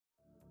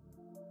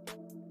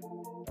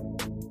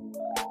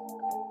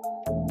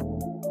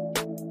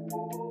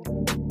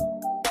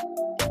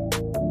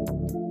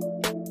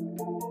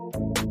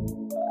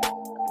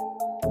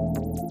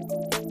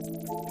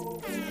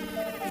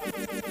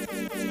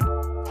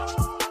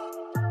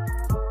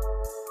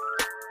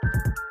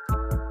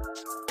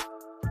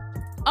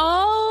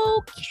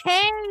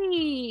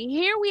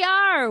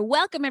are.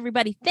 Welcome,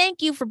 everybody.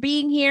 Thank you for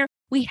being here.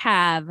 We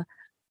have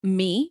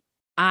me.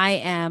 I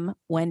am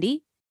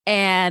Wendy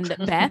and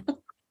Beth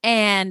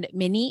and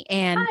Minnie.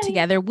 And Hi.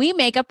 Together we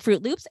make up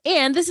Fruit Loops.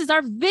 And this is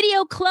our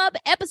video club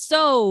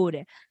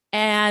episode.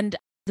 And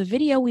the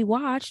video we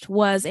watched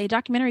was a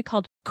documentary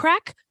called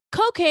Crack,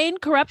 Cocaine,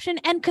 Corruption,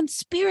 and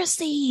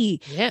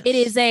Conspiracy. Yes. It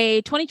is a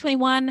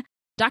 2021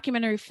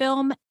 documentary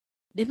film.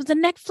 It was a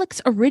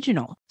Netflix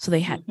original. So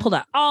they had pulled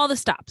out all the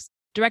stops.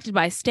 Directed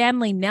by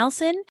Stanley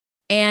Nelson.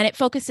 And it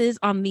focuses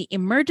on the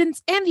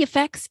emergence and the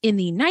effects in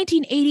the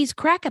 1980s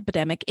crack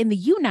epidemic in the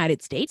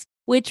United States,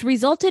 which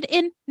resulted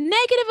in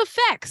negative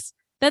effects.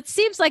 That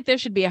seems like there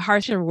should be a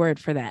harsher word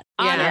for that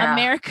on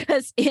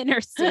America's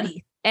inner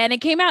city. And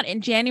it came out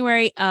in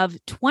January of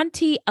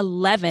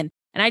 2011.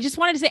 And I just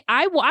wanted to say,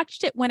 I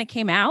watched it when it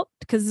came out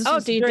because this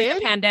was during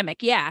the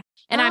pandemic. Yeah.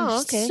 And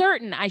I'm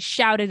certain I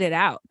shouted it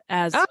out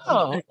as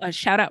a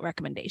shout out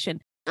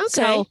recommendation. Okay.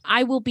 So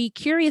I will be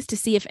curious to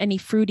see if any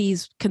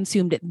fruities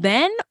consumed it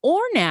then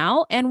or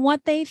now and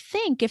what they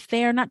think if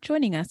they are not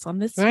joining us on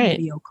this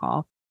video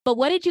call. But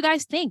what did you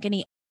guys think?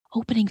 Any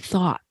opening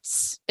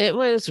thoughts? It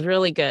was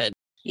really good.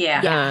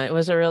 Yeah. It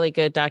was a really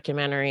good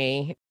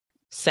documentary.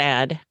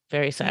 Sad.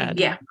 Very sad.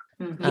 Yeah.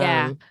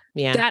 Mm-hmm.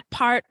 Yeah. That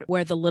part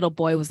where the little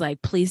boy was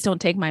like, please don't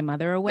take my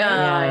mother away.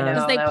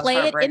 Because they play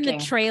it in the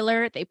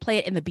trailer, they play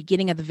it in the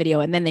beginning of the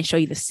video, and then they show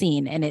you the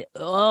scene. And it,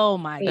 oh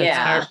my God.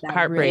 Yeah.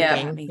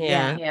 Heartbreaking. Really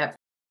Yeah.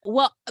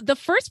 Well, the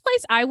first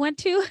place I went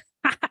to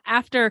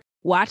after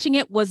watching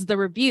it was the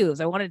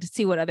reviews. I wanted to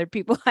see what other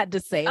people had to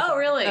say. Oh,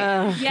 really?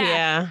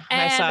 Yeah.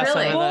 I saw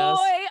some of those.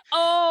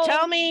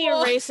 Tell me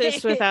you're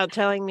racist without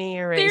telling me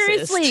you're racist.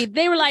 Seriously,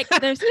 they were like,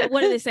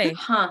 what did they say?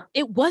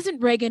 It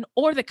wasn't Reagan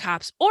or the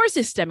cops or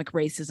systemic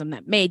racism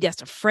that made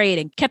us afraid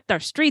and kept our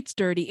streets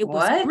dirty. It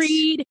was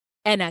greed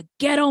and a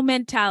ghetto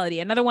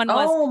mentality. Another one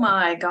was, oh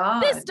my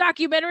God, this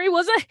documentary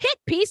was a hit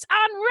piece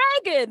on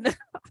Reagan.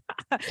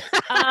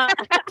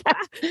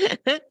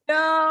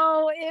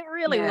 No, it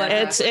really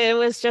wasn't. It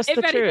was just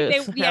the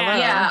truth.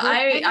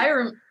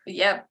 I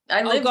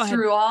lived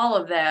through all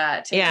of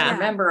that. Yeah, I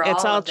remember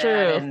it's all true.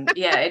 And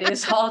it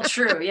is all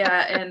true.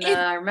 Yeah, and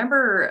I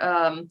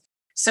remember.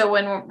 So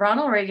when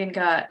Ronald Reagan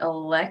got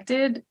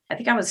elected, I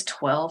think I was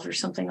 12 or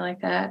something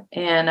like that,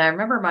 and I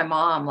remember my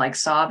mom like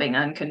sobbing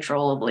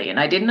uncontrollably, and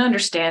I didn't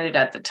understand it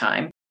at the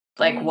time.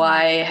 Like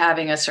why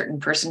having a certain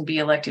person be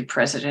elected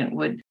president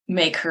would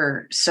make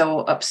her so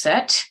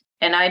upset.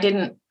 And I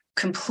didn't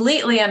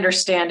completely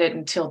understand it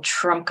until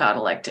Trump got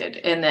elected.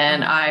 And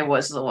then I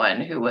was the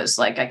one who was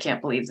like, I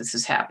can't believe this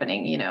is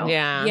happening, you know?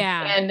 Yeah.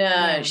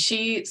 And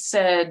she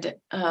said,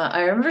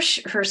 I remember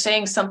her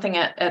saying something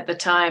at the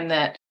time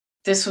that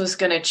this was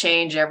going to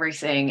change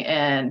everything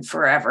and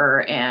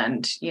forever.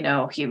 And, you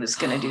know, he was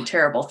going to do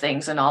terrible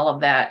things and all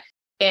of that.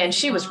 And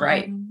she was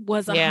right.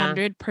 Was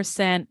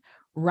 100%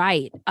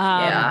 right.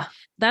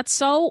 That's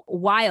so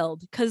wild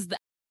because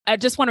I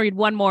just want to read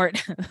one more.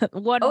 Review.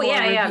 Go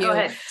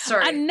ahead.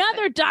 Sorry.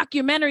 Another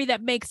documentary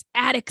that makes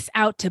addicts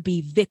out to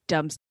be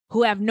victims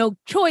who have no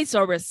choice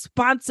or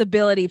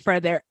responsibility for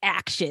their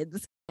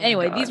actions.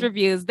 Anyway, these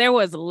reviews, there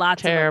was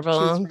lots terrible.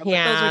 Of them. Those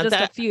are just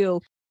a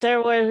few.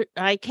 There were,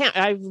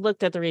 I've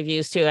looked at the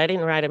reviews too. I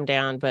didn't write them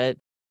down, but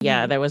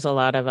there was a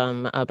lot of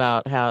them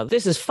about how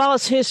this is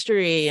false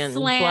history and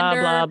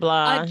slander, blah,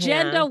 blah, blah.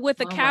 Agenda with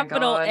a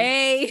capital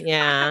A.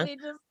 Yeah.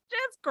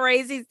 just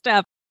crazy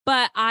stuff.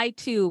 But I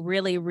too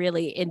really,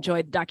 really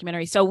enjoyed the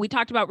documentary. So we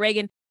talked about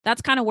Reagan.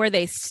 That's kind of where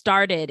they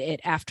started it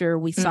after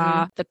we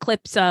saw the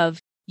clips of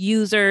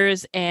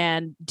users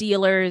and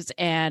dealers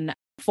and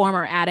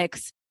former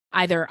addicts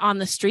either on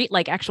the street,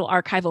 like actual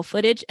archival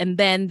footage. And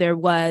then there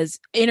was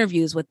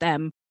interviews with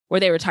them where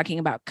they were talking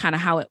about kind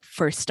of how it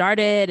first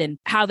started and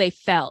how they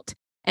felt.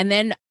 And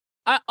then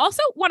I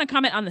also want to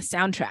comment on the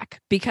soundtrack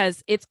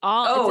because it's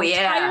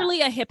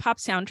entirely a hip hop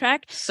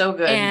soundtrack. So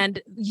good.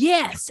 And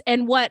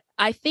and what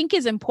I think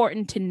is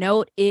important to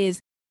note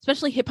is,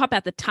 especially hip hop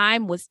at the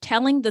time was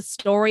telling the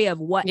story of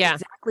what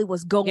exactly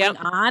was going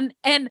on.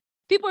 And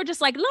people are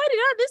just like,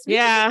 this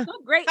music is so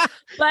great.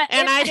 But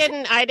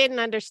I didn't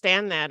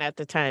understand that at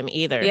the time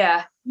either.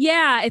 Yeah.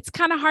 It's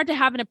kind of hard to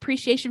have an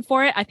appreciation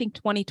for it. I think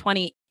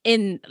 2020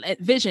 in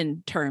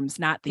vision terms,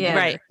 not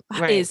the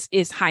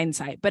is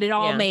hindsight, but it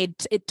all made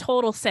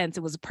total sense.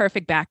 It was a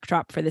perfect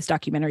backdrop for this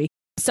documentary.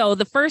 So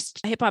the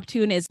first hip hop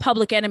tune is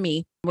Public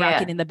Enemy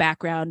rocking in the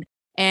background.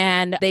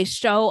 And they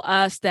show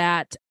us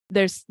that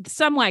there's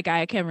some white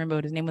guy, I can't remember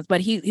what his name was,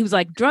 but he was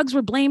like, drugs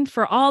were blamed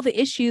for all the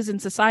issues in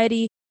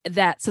society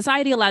that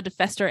society allowed to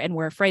fester and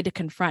were afraid to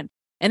confront.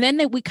 And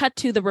then we cut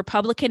to the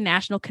Republican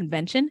National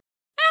Convention.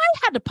 I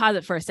had to pause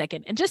it for a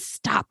second and just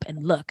stop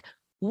and look.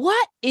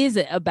 What is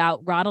it about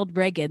Ronald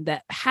Reagan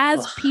that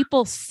has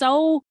people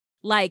so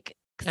like,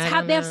 they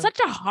have such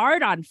a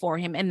hard on for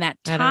him in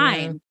that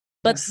time?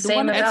 But it's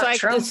like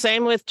Trump. The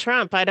same with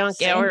Trump. I don't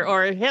get,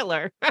 or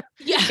Hitler.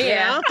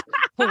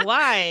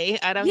 Why?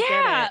 I don't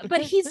get it.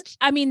 But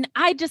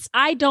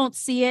I don't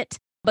see it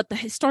But the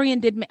historian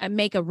did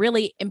make a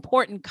really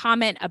important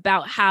comment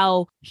about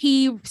how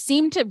he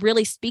seemed to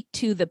really speak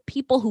to the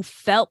people who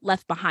felt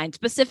left behind,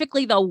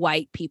 specifically the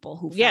white people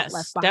who felt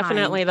left behind.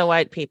 Definitely the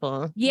white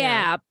people.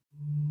 Yeah.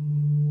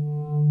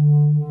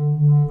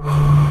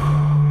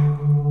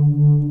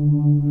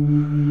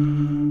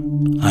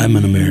 I'm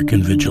an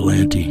American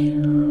vigilante.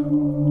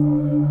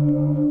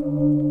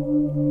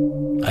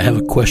 I have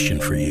a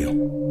question for you.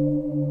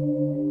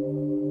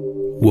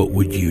 What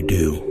would you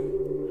do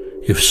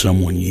if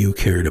someone you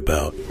cared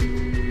about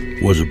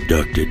was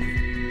abducted,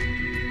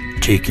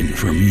 taken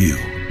from you?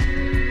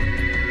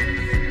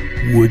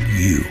 Would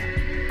you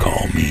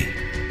call me?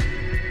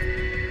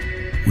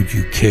 Would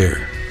you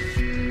care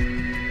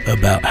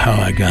about how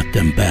I got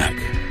them back?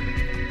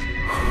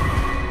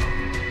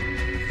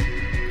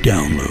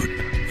 Download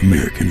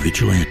American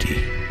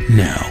Vigilante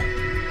now.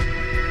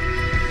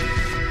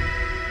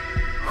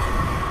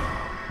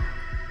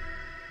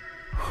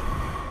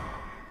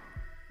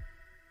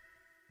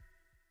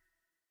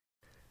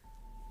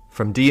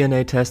 From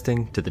DNA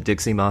testing to the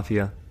Dixie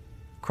Mafia,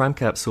 Crime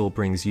Capsule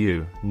brings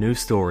you new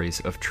stories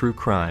of true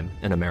crime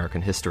in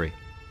American history.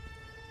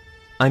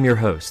 I'm your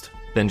host,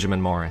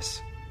 Benjamin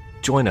Morris.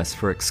 Join us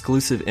for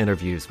exclusive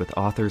interviews with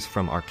authors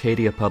from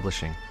Arcadia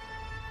Publishing,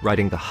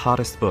 writing the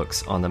hottest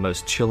books on the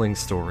most chilling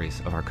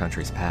stories of our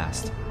country's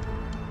past.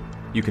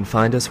 You can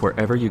find us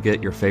wherever you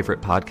get your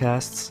favorite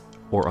podcasts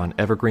or on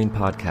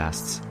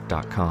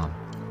evergreenpodcasts.com.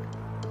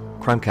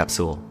 Crime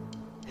Capsule.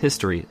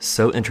 History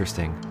so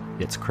interesting,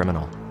 it's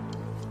criminal.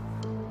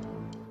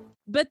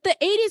 But the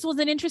 80s was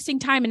an interesting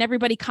time, and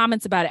everybody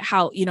comments about it,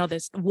 how,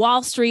 there's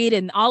Wall Street,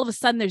 and all of a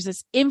sudden there's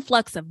this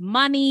influx of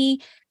money.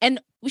 And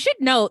we should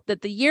note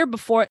that the year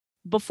before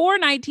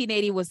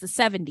 1980 was the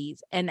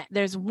 70s. And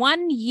there's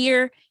one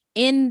year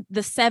in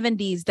the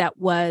 70s that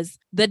was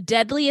the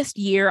deadliest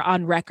year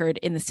on record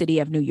in the city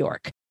of New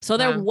York. So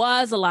there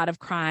was a lot of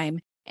crime.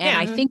 And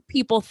I think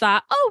people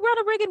thought,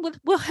 Ronald Reagan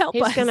will help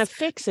us. He's going to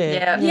fix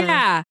it.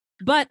 Yeah.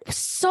 But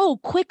so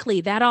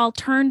quickly that all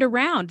turned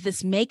around.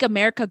 This Make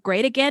America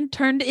Great Again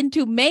turned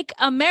into Make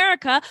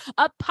America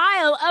a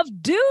pile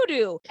of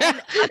doo-doo.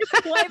 And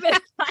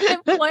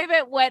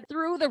unemployment went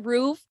through the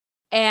roof.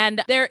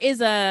 And there is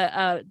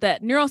the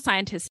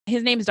neuroscientist,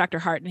 his name is Dr.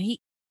 Hart, and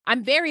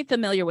I'm very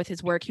familiar with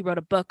his work. He wrote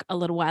a book a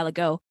little while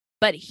ago,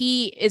 but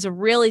he is a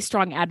really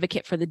strong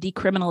advocate for the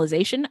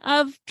decriminalization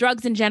of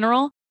drugs in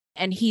general.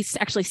 And he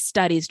actually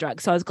studies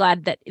drugs. So I was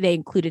glad that they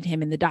included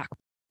him in the doc.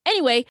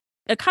 Anyway,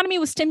 the economy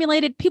was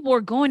stimulated. People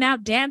were going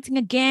out dancing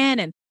again.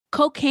 And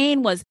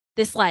cocaine was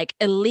this like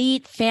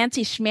elite,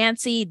 fancy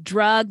schmancy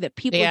drug that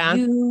people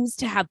use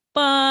to have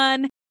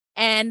fun.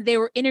 And they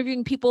were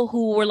interviewing people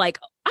who were like,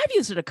 I've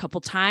used it a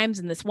couple times.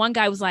 And this one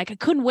guy was like, I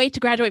couldn't wait to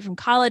graduate from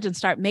college and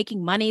start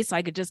making money so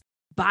I could just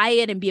buy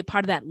it and be a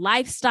part of that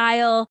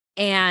lifestyle.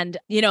 And,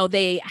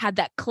 they had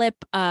that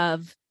clip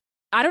of,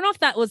 I don't know if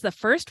that was the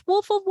first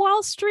Wolf of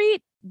Wall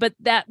Street, but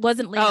that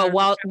wasn't later.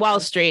 Wall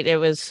Street. It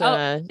was. Is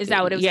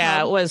that what it was?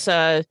 Yeah, called? It was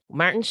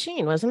Martin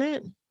Sheen, wasn't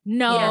it?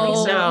 No. Yeah, I think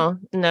so.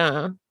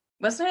 No.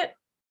 Wasn't it?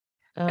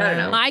 I don't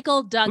know.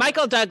 Michael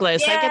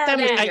Douglas. Yeah,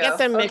 I get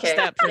them mixed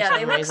up for some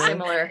they look reason.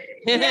 similar.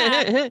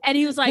 Yeah. And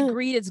he was like,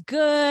 greed is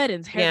good,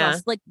 and his hair all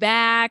slicked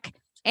back.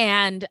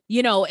 And,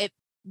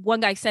 one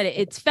guy said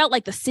it felt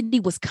like the city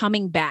was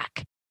coming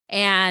back.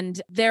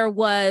 And there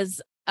was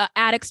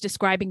addicts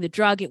describing the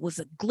drug. It was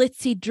a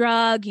glitzy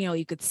drug.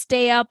 You could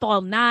stay up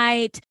all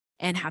night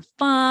and have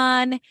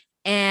fun.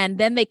 And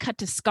then they cut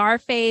to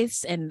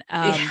Scarface, and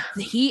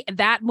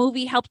that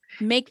movie helped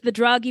make the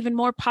drug even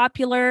more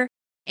popular.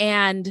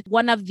 And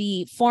one of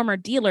the former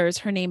dealers,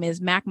 her name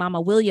is Mac Mama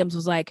Williams,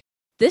 was like,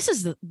 "This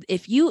is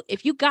if you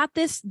got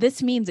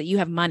this means that you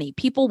have money.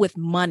 People with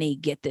money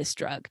get this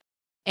drug."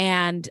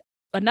 And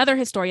another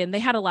historian, they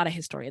had a lot of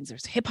historians.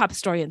 There's hip hop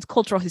historians,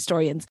 cultural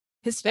historians.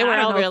 They were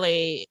all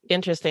really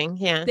interesting.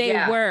 Yeah, they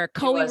were.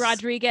 Coey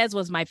Rodriguez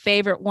was my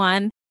favorite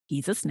one.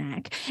 He's a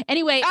snack.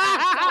 Anyway,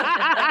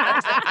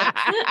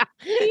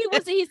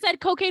 he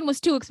said cocaine was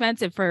too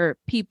expensive for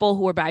people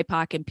who were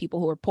BIPOC and people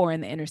who were poor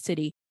in the inner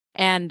city.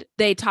 And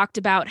they talked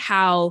about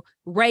how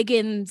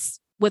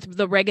with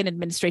the Reagan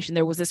administration,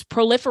 there was this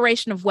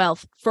proliferation of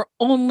wealth for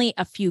only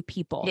a few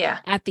people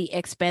at the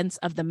expense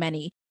of the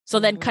many. So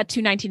then cut to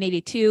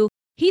 1982,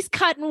 he's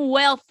cutting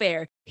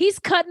welfare. He's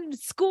cutting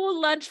school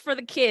lunch for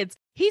the kids.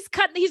 He's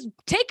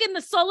taking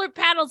the solar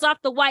panels off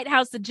the White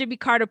House that Jimmy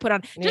Carter put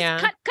on.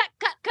 Just cut.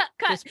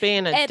 Just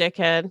being a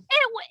dickhead.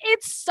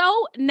 It's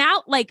so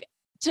now, like,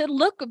 to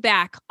look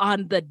back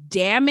on the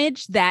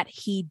damage that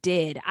he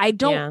did,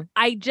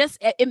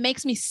 it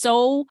makes me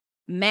so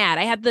mad.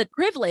 I had the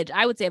privilege,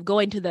 I would say, of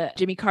going to the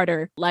Jimmy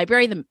Carter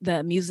Library,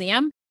 the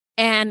museum,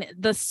 and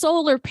the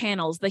solar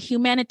panels, the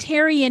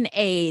humanitarian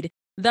aid,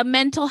 the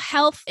mental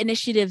health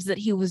initiatives that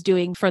he was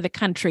doing for the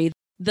country.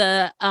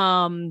 He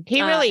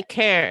really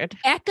cared.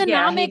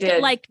 Economic,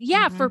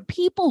 for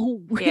people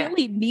who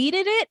really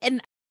needed it.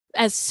 And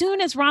as soon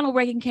as Ronald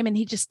Reagan came in,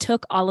 he just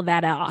took all of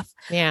that off.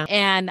 Yeah.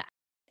 And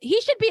he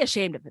should be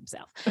ashamed of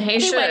himself. He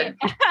should.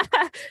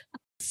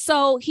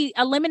 So he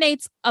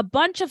eliminates a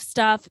bunch of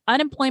stuff.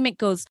 Unemployment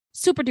goes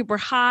super duper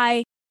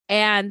high.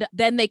 And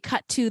then they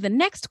cut to the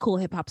next cool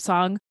hip hop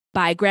song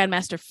by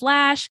Grandmaster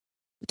Flash.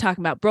 We're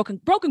talking about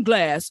broken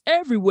glass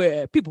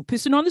everywhere. People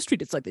pissing on the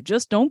street. It's like they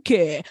just don't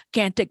care.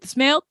 Can't take the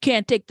smell.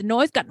 Can't take the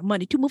noise. Got no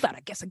money to move out.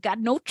 I guess I got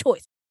no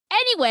choice.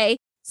 Anyway,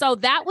 so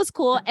that was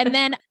cool. And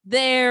then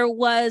there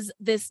was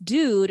this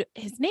dude.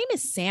 His name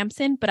is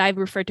Samson, but I've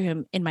referred to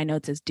him in my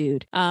notes as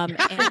dude.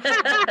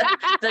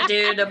 The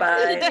dude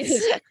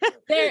abides.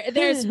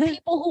 There's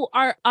people who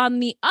are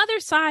on the other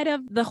side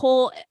of the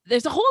whole.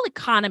 There's a whole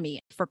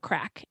economy for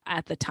crack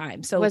at the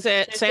time. So was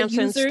it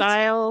Samson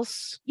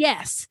Styles?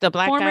 Yes, the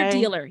black former guy?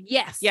 dealer.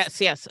 Yes.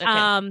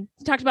 Okay.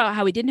 He talked about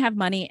how he didn't have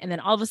money, and then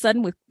all of a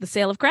sudden, with the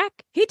sale of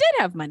crack, he did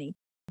have money.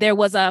 There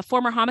was a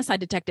former homicide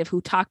detective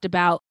who talked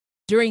about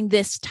during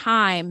this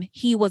time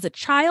he was a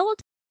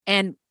child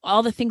and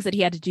all the things that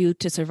he had to do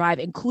to survive,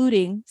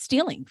 including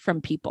stealing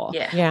from people.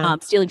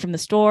 Stealing from the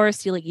store,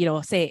 stealing,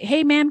 say,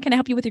 hey, ma'am, can I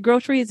help you with your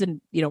groceries? And,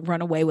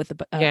 run away with a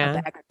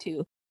bag or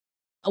two.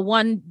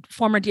 One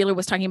former dealer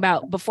was talking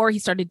about before he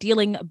started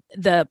dealing,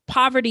 the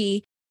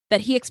poverty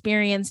that he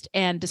experienced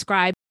and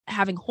described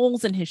having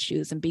holes in his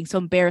shoes and being so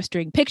embarrassed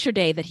during picture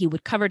day that he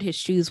would cover his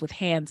shoes with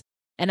hands.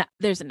 And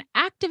there's an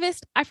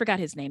activist, I forgot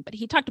his name, but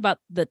he talked about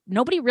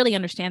nobody really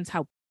understands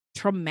how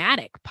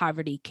traumatic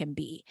poverty can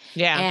be.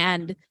 Yeah.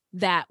 And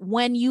that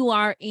when you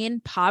are in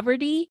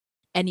poverty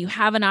and you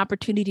have an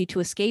opportunity to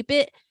escape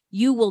it,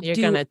 you will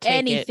do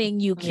anything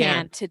you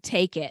can to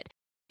take it.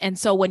 And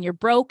so when you're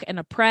broke and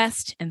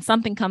oppressed and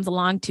something comes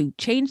along to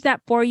change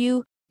that for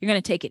you, you're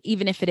going to take it,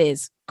 even if it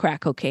is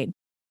crack cocaine.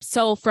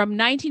 So from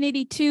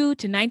 1982 to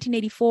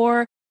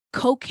 1984,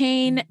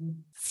 cocaine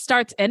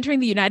starts entering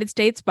the United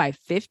States by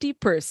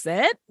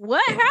 50%.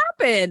 What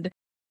happened?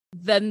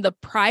 Then the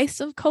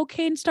price of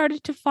cocaine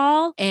started to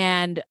fall,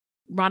 and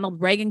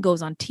Ronald Reagan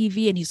goes on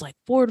TV and he's like,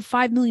 4 to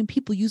 5 million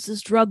people use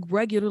this drug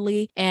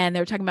regularly. And they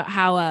were talking about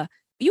how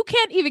you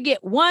can't even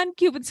get one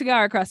Cuban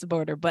cigar across the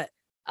border, but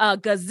a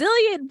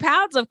gazillion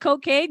pounds of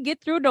cocaine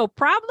get through no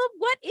problem.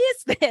 What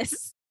is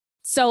this?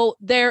 So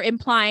they're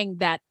implying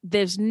that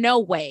there's no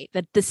way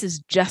that this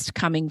is just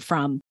coming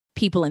from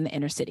people in the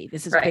inner city.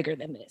 This is bigger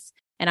than this.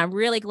 And I'm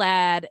really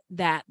glad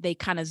that they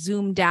kind of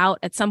zoomed out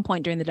at some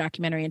point during the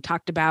documentary and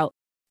talked about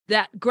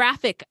that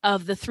graphic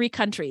of the three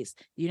countries,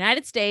 the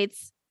United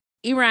States,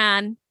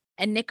 Iran,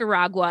 and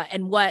Nicaragua,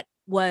 and what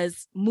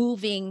was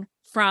moving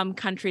from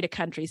country to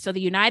country. So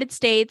the United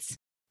States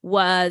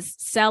was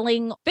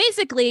selling,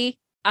 basically,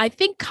 I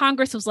think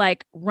Congress was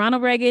like,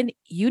 Ronald Reagan,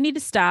 you need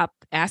to stop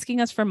asking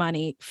us for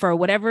money for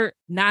whatever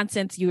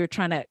nonsense you were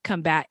trying to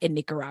combat in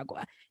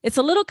Nicaragua. It's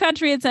a little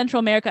country in Central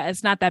America.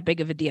 It's not that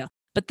big of a deal.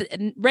 But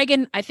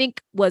Reagan, I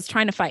think, was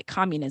trying to fight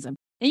communism.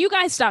 And you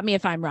guys stop me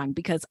if I'm wrong,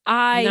 because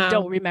I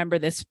don't remember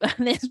this point.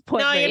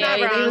 No, you're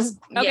not wrong.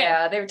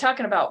 Yeah, they were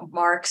talking about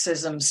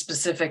Marxism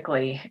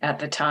specifically at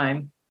the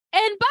time.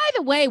 And by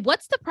the way,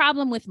 what's the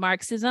problem with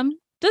Marxism?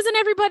 Doesn't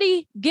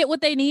everybody get what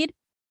they need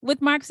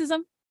with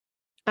Marxism?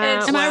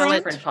 Am I wrong?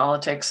 Different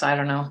politics. I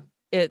don't know.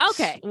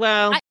 Okay.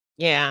 Well,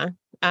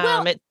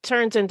 it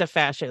turns into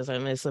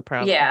fascism is the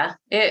problem. Yeah.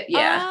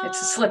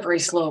 It's a slippery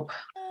slope.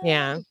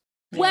 Yeah.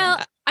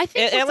 Well, I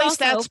think at least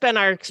that's been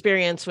our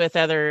experience with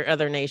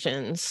other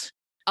nations.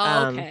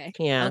 Okay.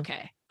 Yeah.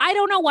 Okay. I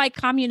don't know why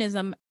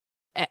communism,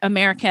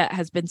 America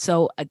has been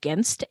so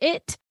against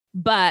it,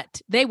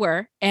 but they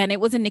were, and it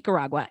was in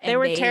Nicaragua. And they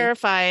were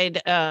terrified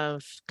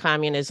of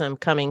communism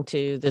coming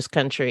to this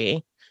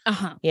country.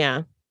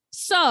 Yeah.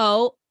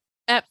 So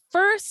at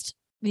first,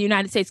 the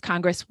United States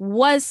Congress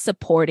was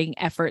supporting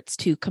efforts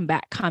to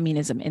combat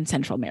communism in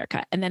Central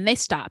America, and then they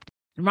stopped.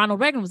 And Ronald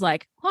Reagan was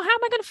like, well, how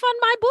am I going to fund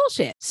my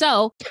bullshit?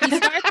 So he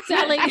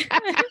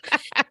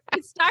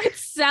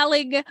starts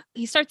selling,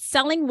 he starts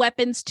selling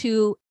weapons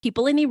to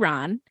people in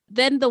Iran.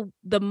 Then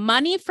the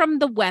money from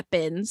the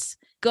weapons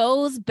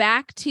goes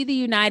back to the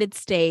United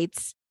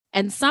States,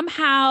 and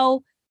somehow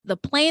the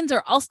planes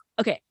are also,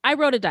 okay, I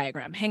wrote a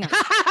diagram. Hang on.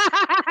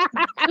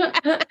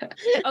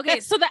 Okay,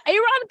 so the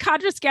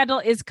Iran-Contra scandal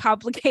is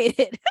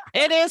complicated.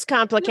 It is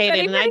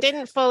complicated, and I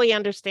didn't fully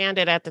understand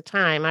it at the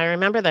time. I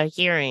remember the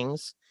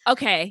hearings.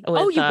 Okay. You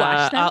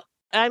watched them?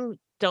 I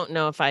don't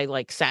know if I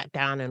sat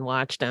down and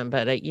watched them,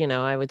 but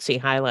I would see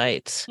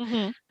highlights.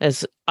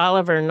 As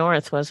Oliver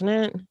North, wasn't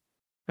it?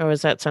 Or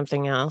was that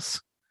something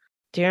else?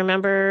 Do you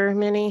remember,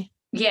 Minnie?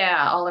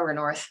 Yeah, Oliver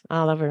North.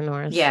 Oliver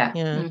North. Yeah.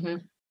 Mm-hmm.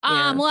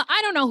 Well,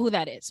 I don't know who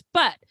that is,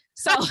 but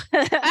so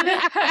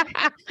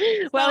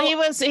well, he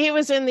was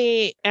in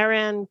the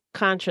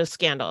Iran-Contra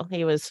scandal.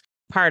 He was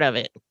part of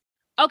it.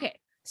 Okay.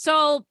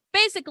 So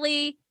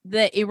basically,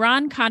 the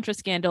Iran-Contra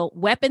scandal,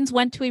 weapons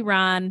went to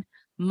Iran,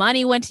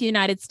 money went to the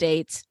United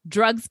States,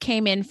 drugs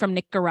came in from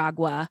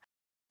Nicaragua,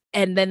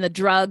 and then the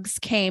drugs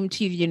came to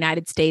the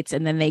United States,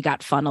 and then they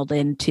got funneled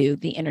into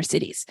the inner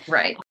cities.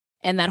 Right.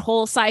 And that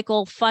whole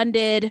cycle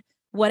funded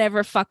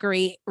whatever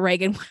fuckery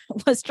Reagan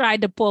was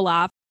trying to pull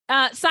off.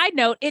 Side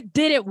note, it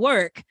didn't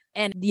work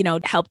and,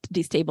 helped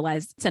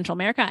destabilize Central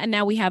America. And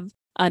now we have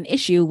an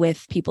issue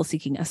with people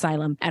seeking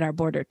asylum at our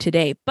border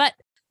today. But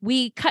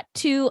we cut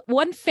to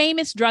one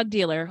famous drug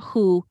dealer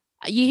who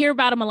you hear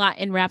about him a lot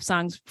in rap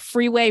songs,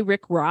 Freeway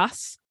Rick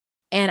Ross.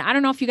 And I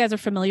don't know if you guys are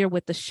familiar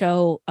with the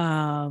show.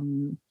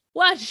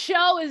 What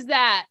show is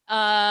that?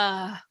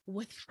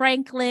 With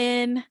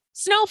Franklin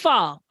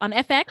Snowfall on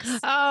FX.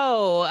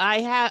 Oh,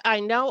 I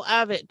know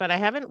of it, but I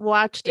haven't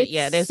watched it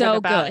yet. Is it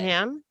about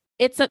him?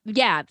 So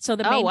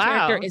the main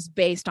character is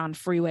based on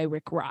Freeway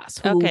Rick Ross,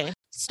 who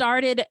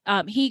started,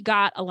 he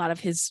got a lot of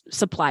his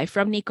supply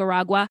from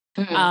Nicaragua,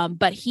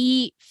 but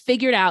he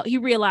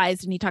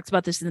realized, and he talks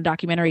about this in the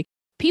documentary,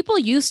 people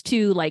used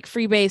to like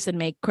freebase and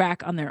make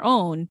crack on their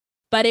own,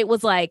 but it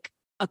was like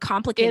a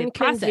complicated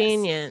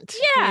inconvenient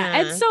process.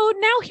 Yeah. And so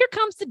now here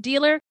comes the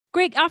dealer.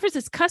 Greg offers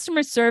his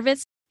customer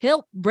service.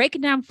 He'll break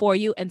it down for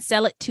you and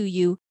sell it to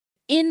you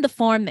in the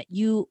form that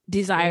you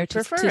desire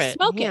to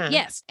smoke it.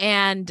 Yes.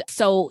 And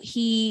so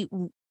he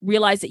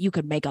realized that you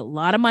could make a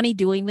lot of money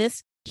doing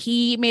this.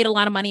 He made a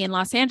lot of money in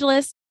Los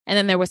Angeles, and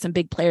then there were some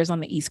big players on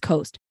the East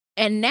Coast.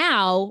 And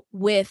now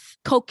with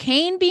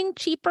cocaine being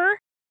cheaper,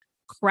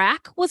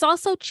 crack was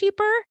also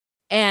cheaper,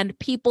 and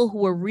people who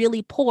were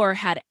really poor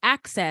had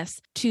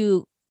access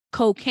to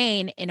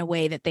cocaine in a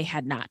way that they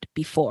had not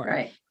before.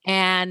 Right.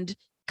 And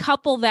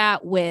couple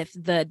that with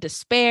the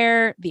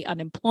despair, the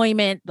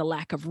unemployment, the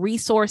lack of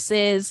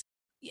resources.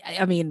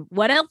 I mean,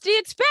 what else do you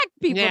expect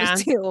people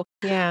to do?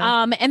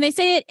 Yeah. And they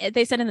said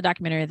in the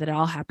documentary that it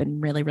all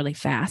happened really, really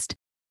fast.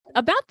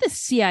 About the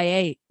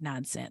CIA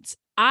nonsense,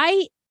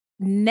 I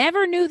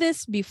never knew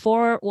this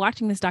before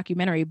watching this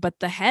documentary, but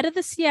the head of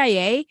the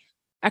CIA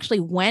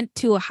actually went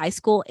to a high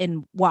school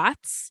in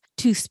Watts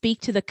to speak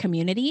to the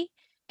community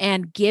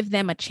and give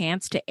them a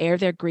chance to air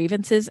their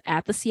grievances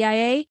at the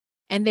CIA.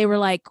 And they were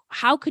like,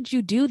 how could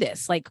you do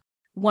this? Like,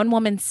 one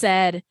woman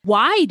said,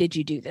 why did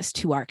you do this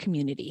to our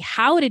community?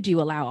 How did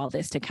you allow all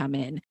this to come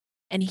in?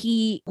 And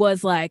he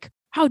was like,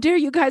 how dare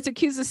you guys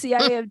accuse the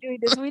CIA of doing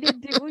this? We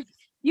didn't do.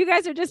 You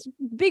guys are just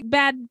big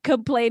bad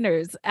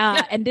complainers,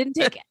 and didn't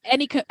take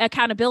any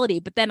accountability.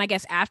 But then I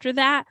guess after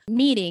that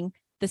meeting,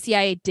 the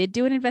CIA did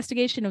do an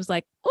investigation. It was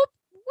like, oh,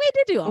 we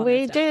did do all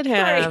We did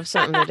have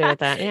something to do with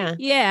that. Yeah.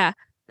 Yeah.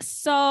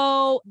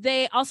 So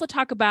they also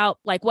talk about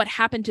like what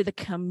happened to the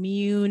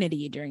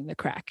community during the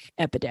crack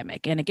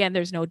epidemic. And again,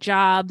 there's no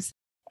jobs.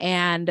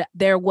 And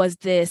there was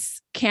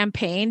this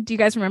campaign. Do you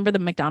guys remember the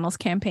McDonald's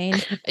campaign?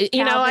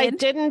 You know, I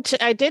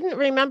didn't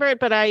remember it,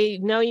 but I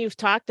know you've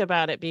talked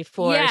about it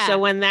before. Yeah. So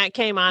when that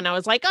came on, I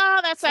was like, oh,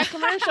 that's that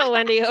commercial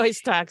Wendy always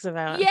talks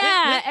about.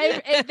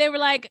 Yeah. and they were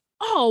like,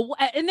 oh,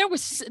 and there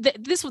was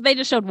this, they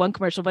just showed one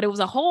commercial, but it was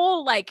a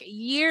whole like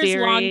years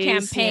long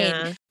campaign.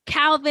 Yeah.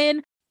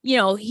 Calvin, you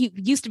know, he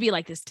used to be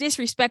like this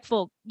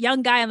disrespectful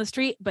young guy on the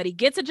street, but he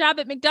gets a job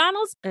at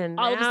McDonald's and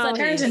all of a sudden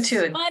turns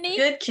into a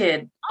good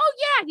kid. Oh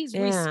yeah, he's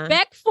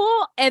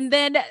respectful. And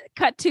then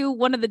cut to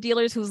one of the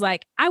dealers who's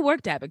like, I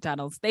worked at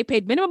McDonald's. They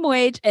paid minimum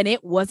wage and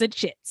it wasn't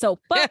shit. So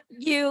fuck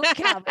you,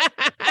 Calvin.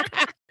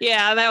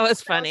 Yeah, that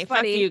was funny.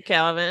 Fuck you,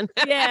 Calvin.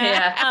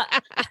 Yeah.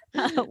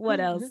 What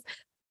else?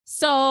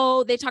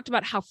 So they talked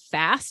about how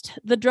fast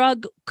the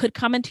drug could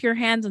come into your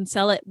hands and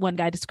sell it. One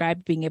guy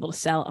described being able to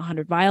sell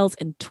 100 vials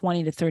in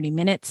 20 to 30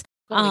 minutes.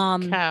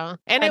 Holy cow.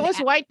 And it was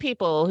white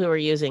people who were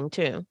using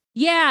too.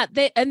 Yeah.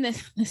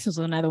 This was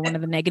another one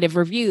of the negative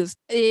reviews,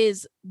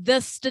 is the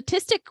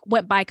statistic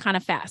went by kind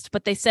of fast,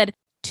 but they said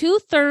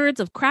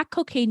 2/3 of crack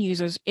cocaine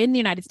users in the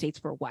United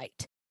States were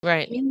white.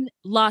 Right. In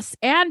Los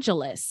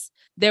Angeles,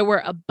 there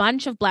were a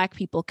bunch of Black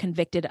people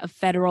convicted of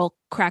federal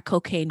crack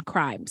cocaine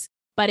crimes.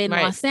 But in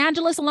Los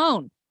Angeles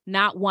alone,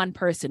 not one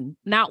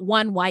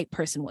white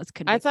person was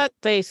convicted. I thought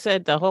they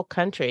said the whole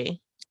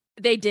country.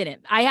 They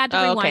didn't. I had to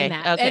rewind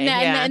that. Okay,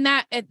 and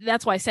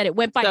that's why I said it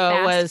went by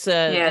fast. So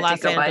it was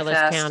Los Angeles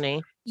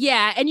County.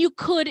 Yeah, and you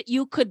could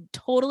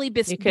totally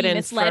be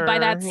misled by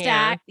that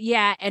stat.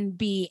 Yeah, and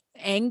be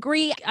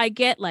angry. I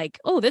get like,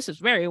 oh, this is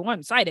very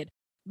one-sided.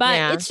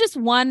 But it's just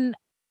one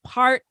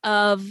part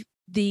of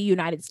the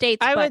United States.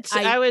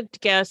 I would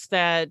guess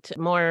that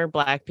more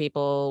Black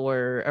people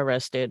were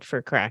arrested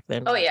for crack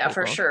than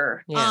for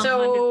sure. Yeah.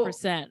 So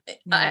 100%.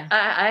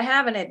 I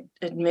have an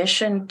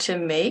admission to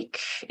make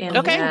in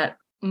that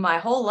my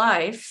whole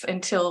life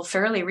until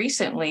fairly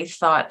recently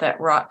thought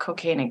that rock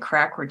cocaine and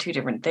crack were two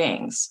different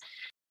things.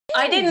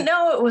 I didn't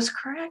know it was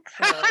crack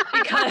though,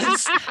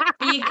 because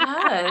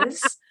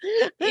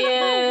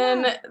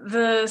in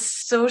the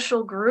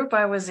social group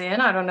I was in,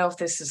 I don't know if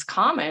this is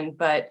common,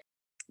 but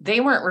they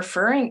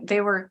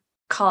were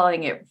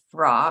calling it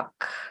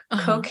rock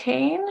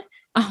cocaine.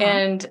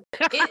 And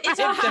it's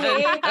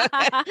okay.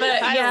 But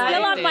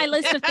still on my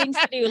list of things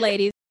to do,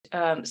 ladies.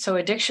 So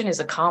addiction is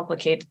a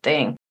complicated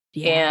thing.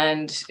 Yeah.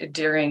 And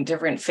during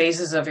different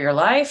phases of your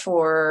life,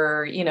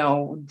 or, you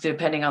know,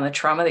 depending on the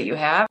trauma that you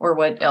have or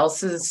what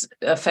else is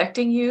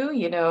affecting you,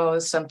 you know,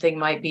 something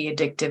might be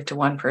addictive to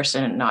one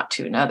person and not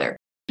to another.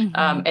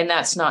 Mm-hmm. And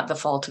that's not the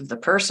fault of the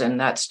person.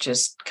 That's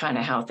just kind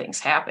of how things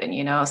happen,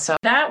 you know? So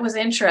that was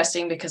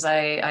interesting because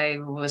I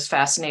was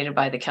fascinated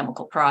by the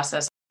chemical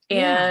process.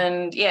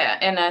 And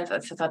and I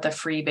thought the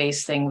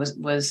freebase thing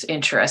was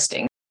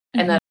interesting.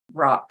 And then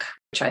rock,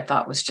 which I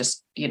thought was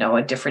just,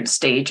 a different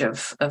stage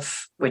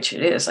of which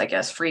it is, I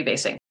guess,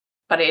 freebasing.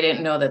 But I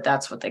didn't know that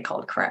that's what they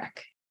called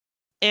crack.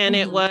 And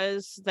it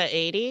was the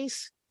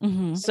 80s.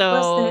 Mm-hmm.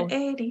 So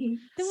it was the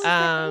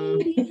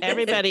 80s.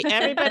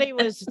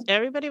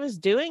 everybody was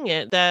doing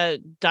it.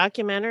 The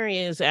documentary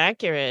is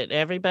accurate.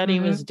 Everybody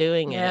was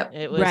doing it.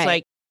 It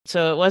was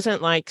so it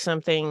wasn't like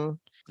something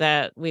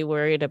that we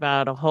worried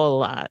about a whole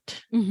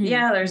lot. Mm-hmm.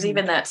 Yeah, there's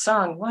even that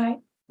song,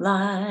 White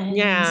Lines.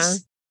 Yeah.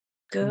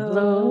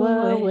 Blow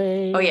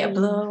away. Oh, yeah,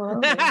 blow away.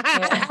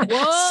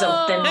 Yeah.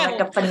 Something like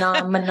a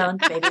phenomenon,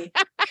 baby.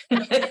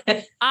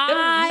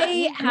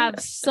 I have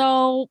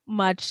so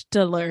much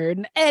to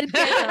learn and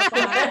get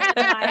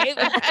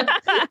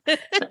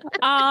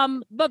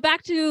but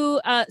back to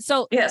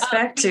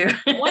back to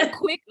one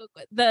quick.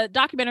 The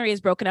documentary is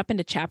broken up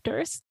into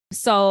chapters.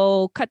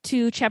 So cut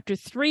to chapter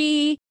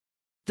 3.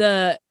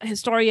 The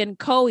historian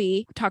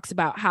Coey talks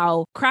about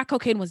how crack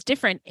cocaine was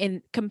different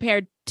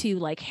compared to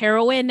like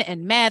heroin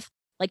and meth.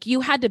 Like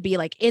you had to be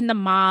like in the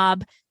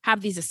mob,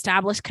 have these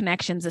established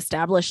connections,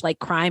 established like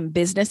crime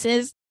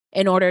businesses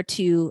in order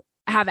to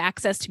have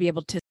access to be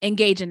able to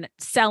engage in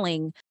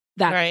selling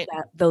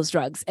those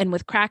drugs. And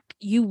with crack,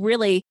 you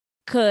really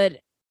could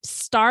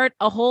start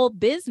a whole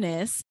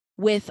business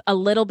with a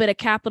little bit of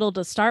capital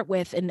to start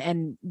with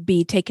and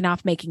be taken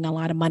off making a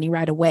lot of money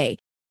right away.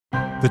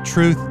 The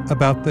truth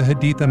about the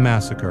Haditha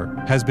massacre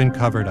has been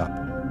covered up,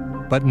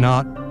 but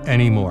not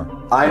anymore.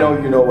 I know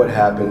you know what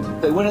happened.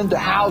 They went into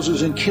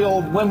houses and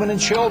killed women and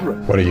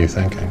children. What are you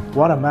thinking?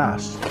 What a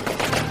mess.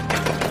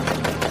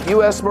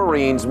 U.S.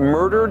 Marines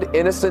murdered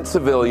innocent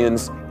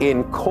civilians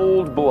in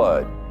cold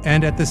blood.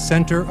 And at the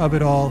center of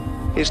it all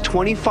is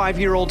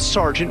 25-year-old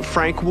Sergeant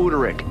Frank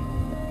Wuterick.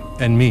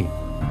 And me.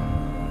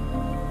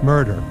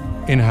 Murder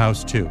in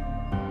House 2.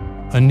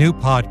 A new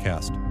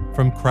podcast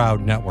from Crowd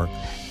Network.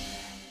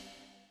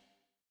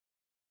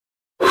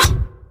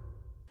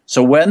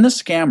 So when the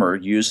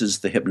scammer uses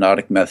the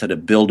hypnotic method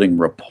of building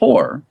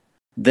rapport,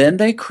 then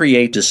they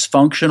create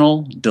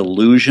dysfunctional,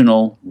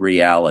 delusional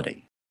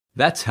reality.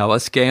 That's how a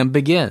scam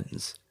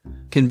begins,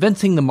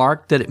 convincing the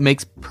mark that it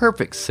makes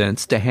perfect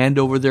sense to hand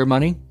over their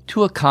money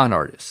to a con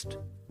artist.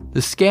 The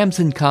Scams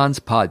and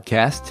Cons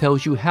podcast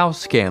tells you how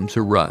scams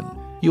are run.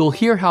 You'll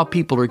hear how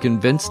people are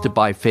convinced to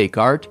buy fake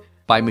art,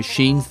 buy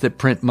machines that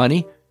print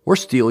money, or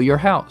steal your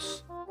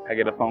house. I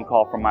get a phone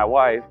call from my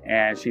wife,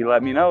 and she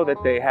let me know that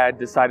they had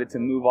decided to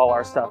move all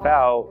our stuff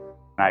out.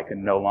 I could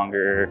no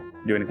longer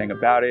do anything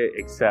about it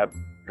except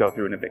go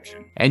through an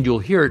eviction. And you'll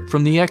hear it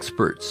from the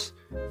experts,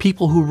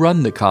 people who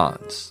run the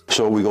cons.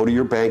 So we go to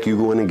your bank, you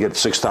go in and get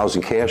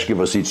 $6,000 cash, give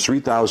us each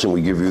 $3,000,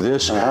 we give you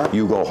this.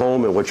 You go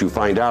home, and what you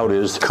find out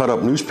is cut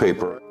up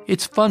newspaper.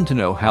 It's fun to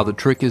know how the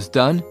trick is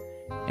done,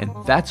 and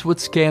that's what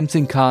Scams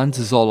and Cons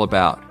is all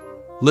about.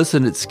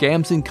 Listen at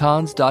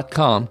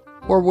scamsandcons.com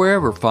or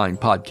wherever fine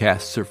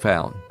podcasts are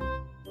found.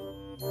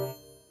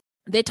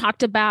 They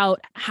talked about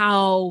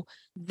how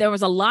there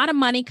was a lot of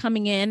money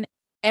coming in.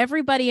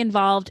 Everybody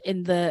involved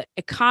in the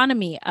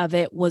economy of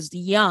it was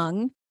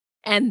young.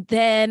 And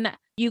then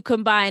you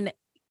combine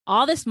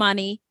all this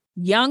money,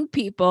 young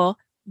people,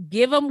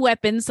 give them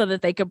weapons so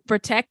that they could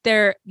protect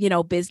their,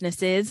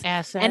 businesses.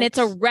 Assets. And it's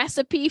a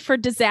recipe for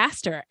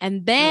disaster.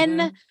 And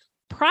then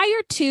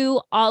prior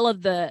to all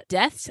of the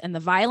deaths and the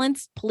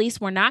violence, police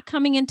were not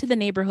coming into the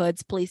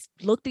neighborhoods. Police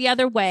looked the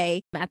other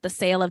way at the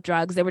sale of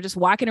drugs. They were just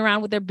walking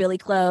around with their billy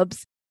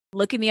clubs,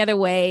 looking the other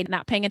way,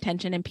 not paying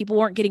attention, and people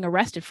weren't getting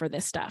arrested for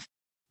this stuff.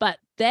 But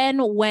then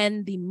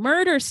when the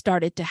murders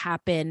started to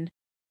happen,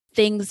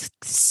 things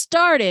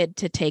started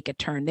to take a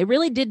turn.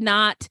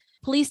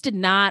 Police did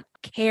not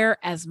care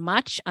as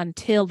much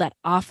until that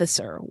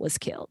officer was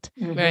killed.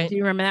 Right. Do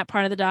you remember that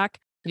part of the doc?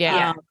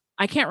 Yeah.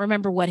 I can't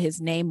remember what his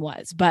name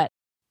was, but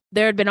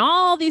there had been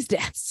all these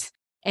deaths,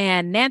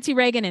 and Nancy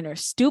Reagan and her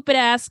stupid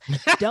ass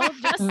don't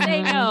just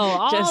say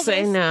no. Just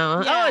say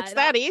no. Yeah, it's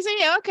that easy?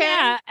 Okay.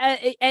 Yeah.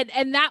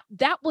 And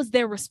that was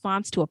their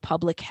response to a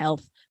public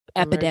health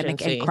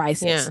epidemic and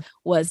crisis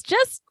was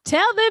just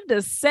tell them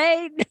to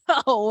say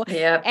no.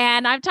 Yeah.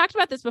 And I've talked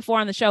about this before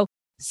on the show.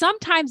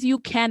 Sometimes you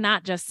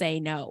cannot just say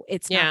no.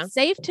 It's not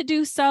safe to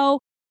do so.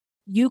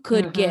 You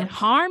could get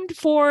harmed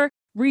for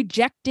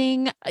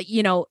rejecting,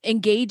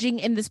 engaging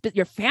in this.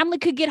 Your family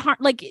could get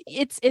harmed. Like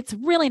it's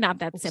really not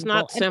that simple. It's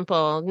not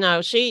simple.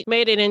 No, she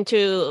made it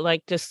into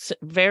like this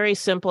very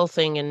simple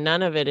thing, and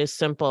none of it is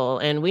simple.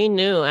 And we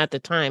knew at the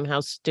time how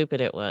stupid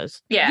it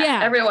was. Yeah.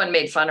 Everyone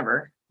made fun of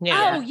her.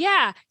 Yeah. Oh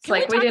yeah. Can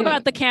we talk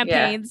about the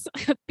campaigns?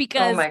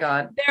 Because oh my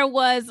God, there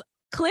was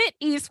Clint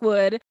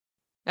Eastwood,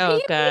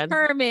 Pee-wee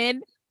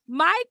Herman,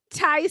 Mike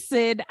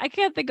Tyson. I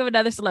can't think of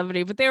another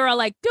celebrity, but they were all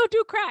like, "Don't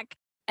do crack."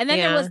 And then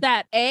there was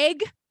that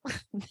egg.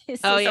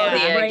 This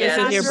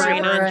is your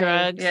brain on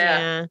drugs.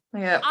 Yeah.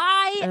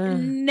 I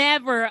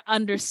never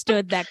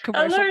understood that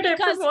commercial. I learned it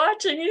from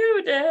watching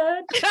you,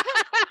 Dad.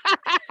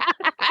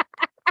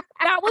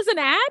 That was an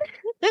ad?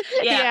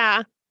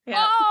 Yeah.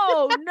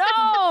 Oh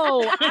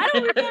no, I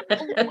don't remember.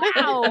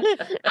 Wow,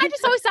 I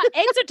just always thought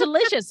eggs are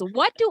delicious.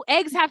 What do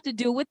eggs have to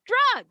do with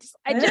drugs?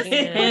 I just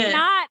could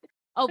not.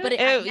 Oh, but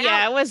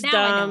it was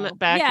dumb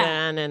back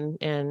then,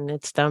 and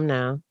it's dumb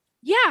now.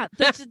 Yeah,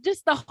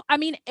 I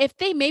mean, if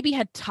they maybe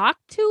had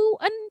talked to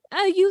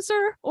a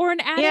user or an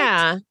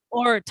addict,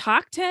 or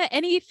talked to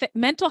any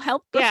mental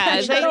health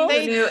professional,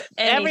 they knew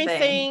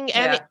everything,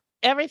 and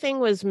everything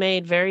was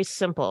made very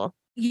simple.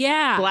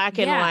 Yeah, black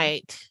and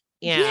white.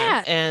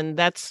 Yeah, and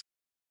that's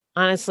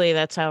honestly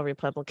how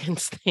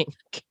Republicans think.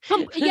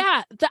 I'm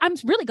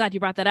really glad you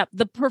brought that up.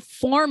 The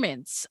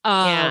performance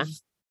of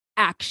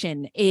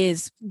action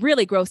is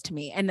really gross to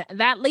me, and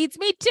that leads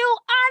me to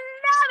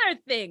another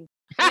thing.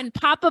 When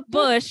Papa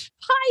Bush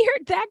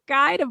hired that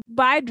guy to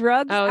buy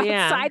drugs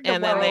outside the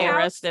and then they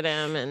arrested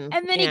him, and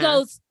then he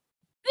goes,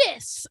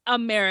 "This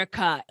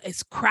America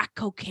is crack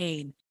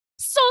cocaine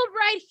sold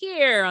right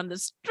here on the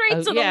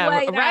streets of the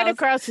White House, right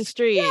across the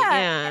street."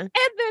 And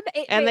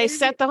then they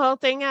set the whole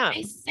thing up.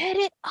 They set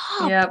it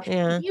up.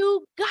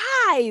 You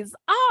guys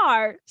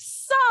are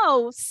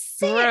so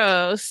sick.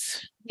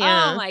 Gross.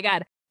 Oh my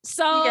God.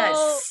 So you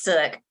guys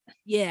suck.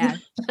 Yeah.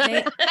 0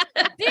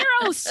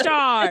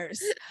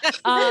 stars.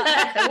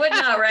 Would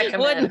not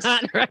recommend.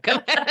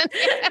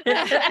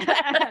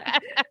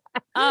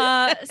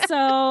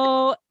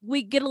 So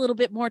we get a little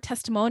bit more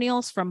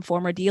testimonials from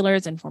former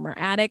dealers and former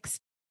addicts.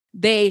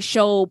 They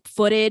show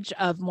footage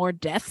of more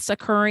deaths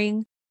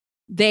occurring.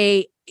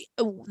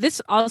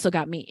 This also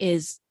got me,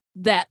 is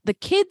that the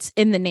kids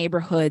in the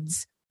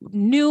neighborhoods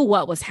knew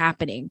what was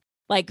happening.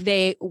 Like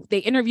they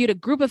interviewed a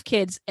group of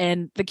kids,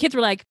 and the kids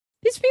were like,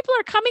 these people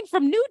are coming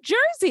from New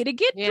Jersey to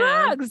get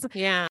drugs.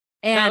 Yeah.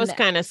 And that was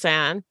kind of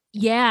sad.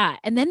 Yeah.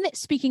 And then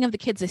speaking of the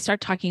kids, they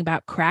start talking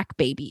about crack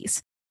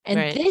babies. And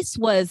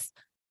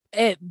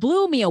it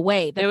blew me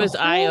away. That it was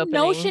eye-opening. The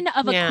notion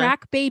of a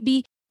crack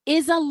baby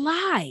is a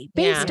lie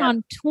based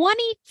on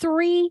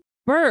 23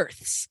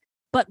 births.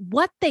 But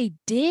what they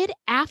did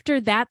after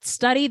that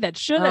study that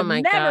should have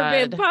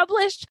never been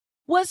published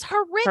was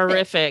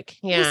horrific.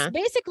 Yeah. This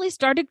basically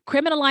started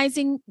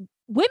criminalizing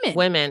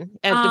women.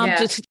 And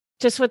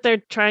just what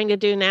they're trying to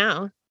do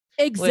now.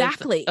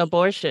 Exactly.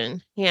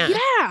 Abortion. Yeah.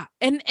 Yeah.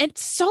 And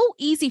it's so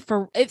easy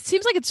it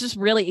seems like it's just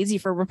really easy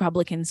for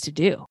Republicans to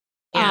do.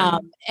 Yeah.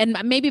 And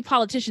maybe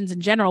politicians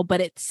in general,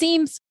 but it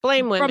seems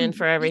blame women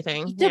for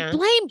everything.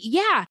 Blame.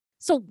 Yeah.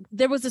 So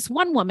there was this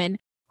one woman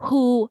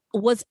who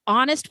was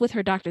honest with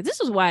her doctor. This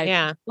is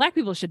why Black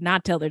people should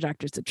not tell their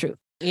doctors the truth.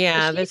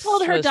 Yeah. She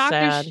told her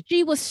doctor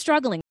she was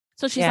struggling.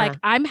 So she's like,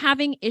 I'm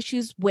having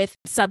issues with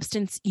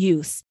substance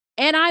use,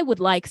 and I would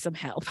like some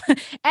help.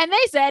 And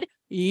they said,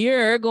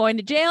 you're going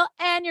to jail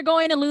and you're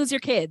going to lose your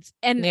kids.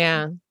 And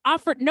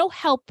no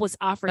help was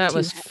offered that to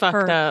was her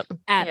fucked up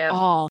at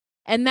all.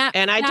 And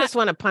I just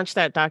want to punch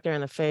that doctor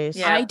in the face.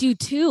 Yeah. I do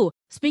too.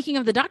 Speaking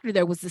of the doctor,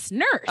 there was this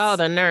nurse. Oh,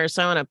 the nurse.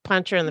 I want to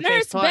punch her in the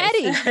face twice.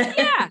 Nurse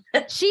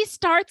Betty. She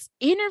starts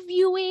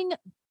interviewing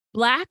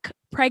Black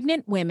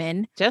pregnant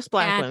women. Just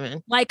Black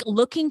women. Like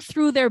looking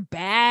through their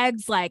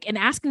bags, and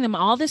asking them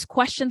all these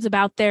questions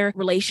about their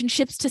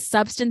relationships to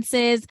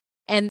substances,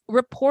 and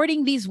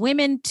reporting these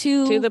women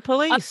to the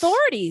police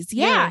authorities.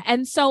 Yeah.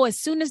 And so as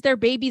soon as their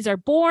babies are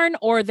born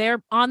or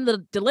they're on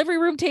the delivery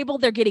room table,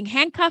 they're getting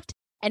handcuffed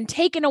and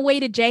taken away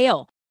to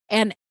jail.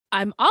 And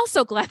I'm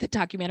also glad the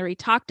documentary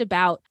talked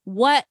about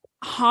what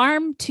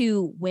harm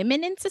to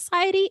women in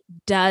society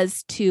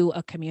does to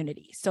a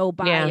community. So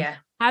by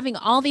having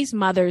all these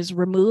mothers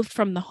removed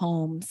from the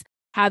homes,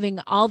 having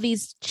all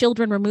these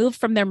children removed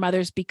from their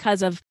mothers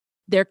because of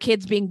their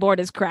kids being born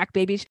as crack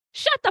babies.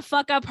 Shut the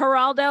fuck up,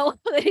 Geraldo.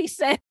 He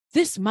said,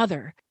 this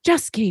mother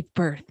just gave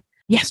birth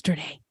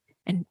yesterday.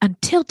 And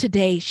until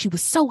today, she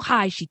was so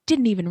high, she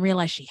didn't even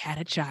realize she had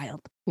a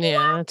child.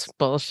 Yeah, that's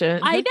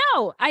bullshit. I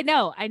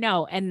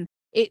know. And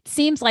it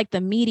seems like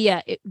the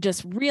media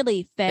just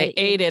really fed They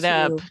ate it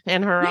up.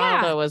 And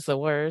Geraldo was the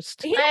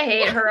worst. I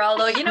hate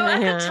Geraldo. You know, at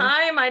the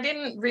time, I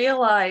didn't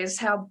realize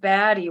how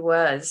bad he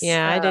was.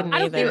 Yeah, I didn't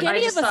either. I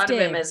just thought of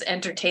him as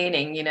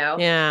entertaining, you know?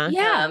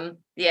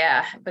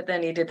 Yeah. But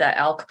then he did that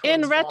Al Capone.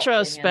 In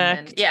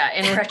retrospect.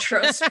 In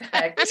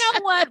retrospect. You know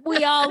what?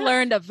 We all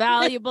learned a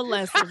valuable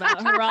lesson about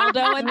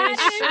Geraldo. And we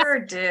sure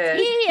did.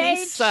 He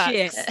ain't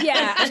shit.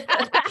 Yeah.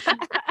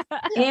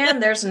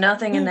 And there's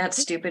nothing in that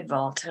stupid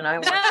vault. And I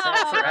watched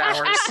that for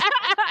hours.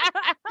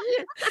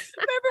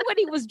 Remember when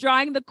he was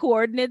drawing the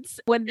coordinates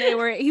when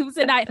he was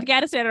in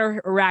Afghanistan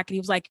or Iraq, and he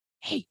was like,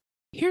 hey,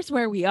 here's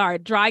where we are,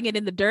 drawing it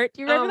in the dirt.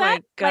 Do you remember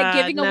that? God,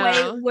 giving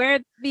away where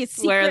the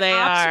secret they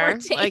ops are. were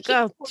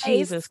taking place.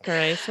 Jesus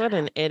Christ, what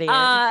an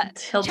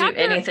idiot. He'll do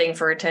anything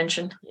for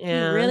attention.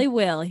 Yeah. He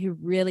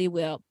really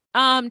will.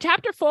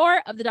 Chapter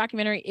 4 of the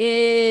documentary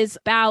is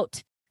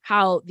about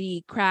how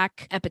the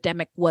crack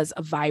epidemic was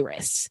a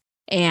virus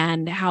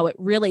and how it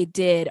really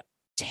did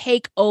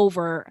take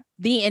over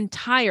the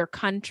entire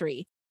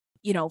country.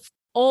 You know,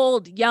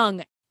 old,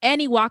 young,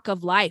 any walk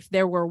of life.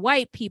 There were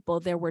white people,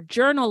 there were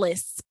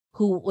journalists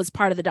who was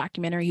part of the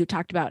documentary who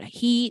talked about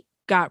he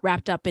got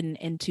wrapped up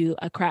into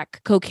a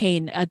crack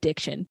cocaine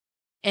addiction.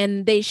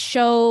 And they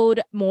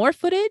showed more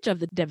footage of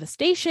the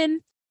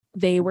devastation.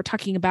 They were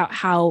talking about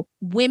how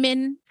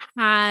women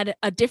had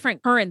a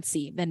different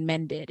currency than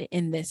men did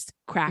in this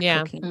crack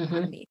cocaine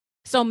economy.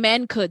 So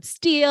men could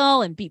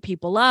steal and beat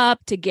people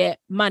up to get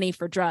money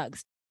for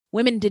drugs.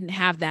 Women didn't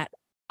have that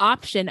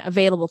option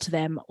available to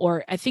them,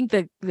 or I think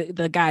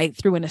the guy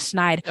threw in a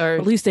snide, or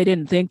at least they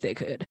didn't think they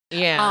could.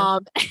 I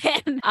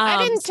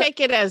didn't take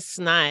it as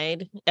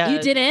snide. You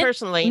didn't?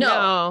 Personally,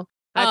 no.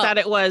 I thought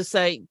it was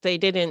they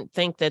didn't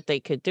think that they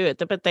could do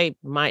it, but they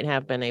might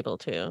have been able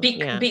to.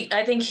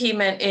 I think he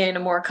meant in a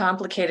more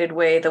complicated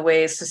way, the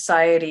way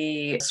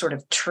society sort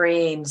of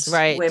trains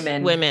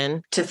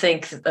women to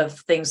think of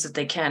things that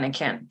they can and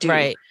can't do.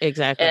 Right,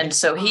 exactly. And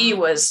so he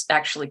was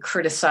actually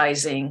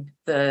criticizing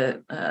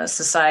the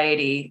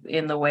society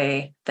in the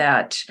way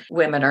that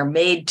women are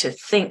made to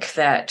think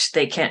that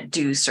they can't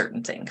do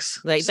certain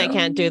things. They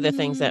can't do the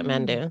things that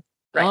men do.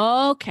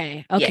 Right.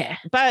 Okay. Yeah.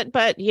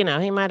 But he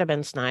might have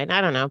been snide. I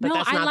don't know, but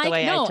that's not the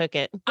way I took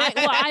it.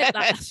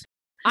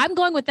 I'm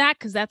going with that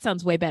because that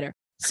sounds way better.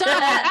 So,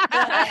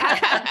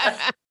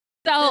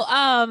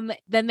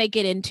 then they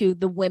get into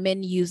the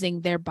women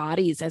using their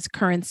bodies as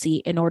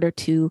currency in order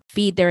to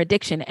feed their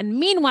addiction. And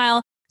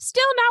meanwhile,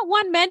 still not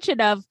one mention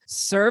of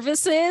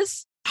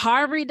services,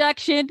 harm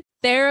reduction,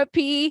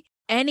 therapy,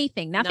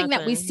 anything. Nothing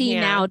that we see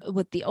now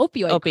with the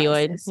opioid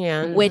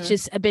crisis, which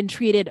has been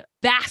treated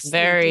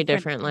vastly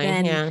differently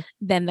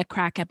than the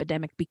crack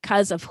epidemic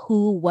because of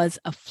who was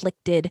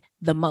afflicted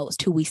the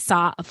most, who we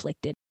saw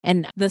afflicted.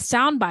 And the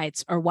sound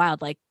bites are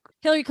wild. Like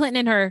Hillary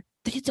Clinton and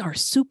these are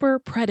super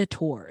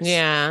predators.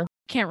 Yeah.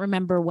 Can't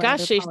remember what.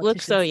 Gosh, she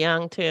looks so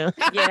young too.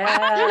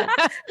 Yeah.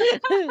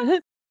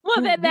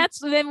 Well,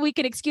 then we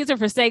can excuse her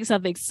for saying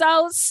something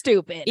so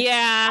stupid.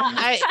 Yeah,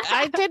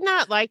 I did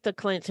not like the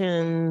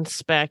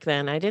Clintons back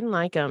then. I didn't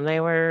like them. They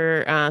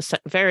were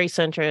very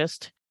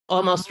centrist,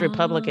 almost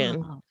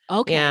Republican.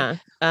 Okay. Yeah.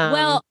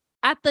 Well,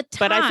 at the time,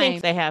 but I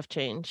think they have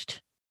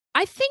changed.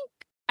 I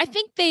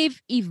think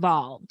they've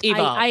evolved.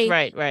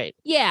 Right.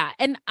 Yeah,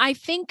 and I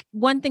think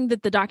one thing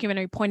that the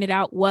documentary pointed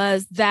out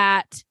was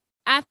that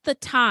at the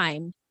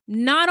time,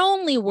 not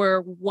only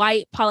were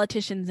white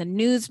politicians and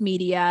news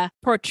media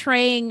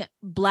portraying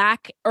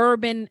Black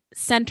urban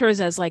centers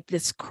as like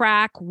this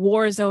crack,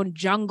 war zone,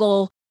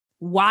 jungle,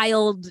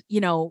 wild,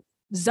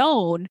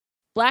 zone,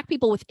 Black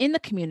people within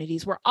the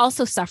communities were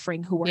also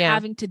suffering, who were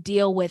having to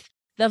deal with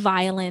the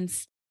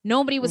violence.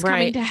 Nobody was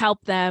coming to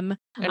help them.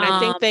 And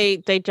I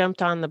think they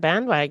jumped on the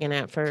bandwagon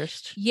at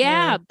first.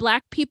 Yeah,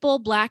 Black people,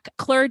 Black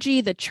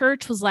clergy, the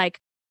church was like,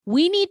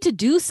 we need to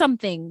do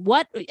something.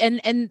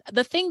 And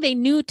the thing they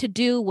knew to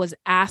do was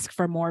ask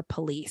for more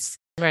police.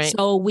 Right.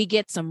 So we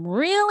get some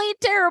really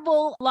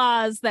terrible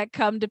laws that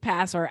come to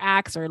pass, or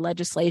acts or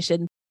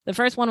legislation. The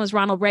first one was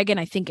Ronald Reagan,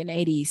 I think in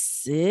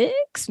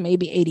 86,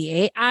 maybe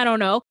 88. I don't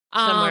know.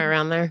 Somewhere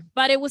around there.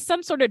 But it was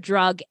some sort of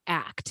drug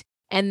act.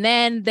 And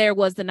then there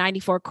was the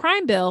 94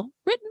 crime bill,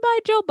 written by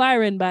Joe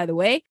Byron, by the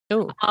way,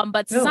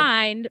 but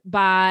signed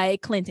by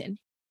Clinton.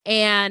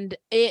 And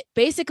it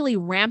basically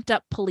ramped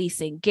up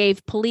policing,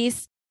 gave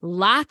police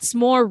lots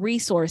more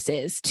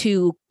resources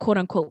to, quote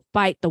unquote,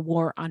 fight the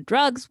war on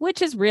drugs,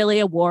 which is really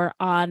a war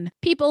on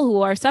people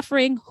who are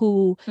suffering,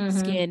 whose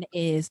skin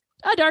is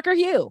a darker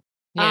hue.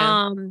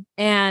 Yeah.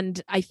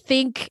 And I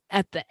think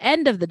at the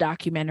end of the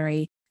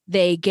documentary,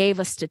 they gave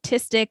a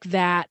statistic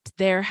that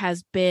there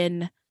has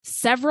been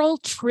several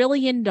 $1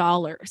 trillion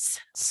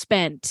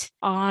spent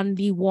on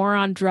the war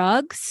on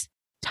drugs,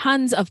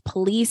 tons of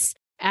police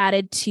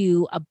added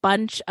to a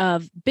bunch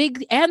of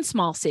big and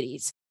small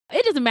cities.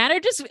 It doesn't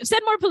matter. Just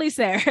send more police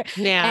there.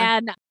 Yeah.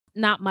 And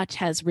not much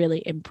has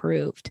really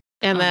improved.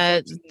 And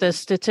the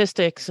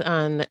statistics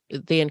on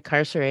the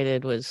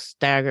incarcerated was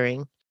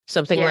staggering.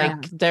 Something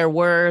like there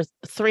were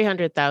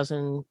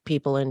 300,000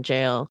 people in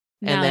jail.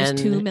 Now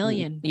there's 2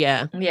 million.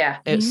 Yeah.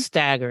 It was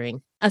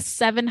staggering. A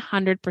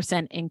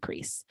 700%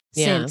 increase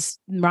since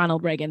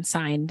Ronald Reagan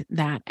signed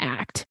that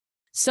act.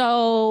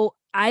 So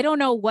I don't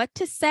know what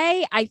to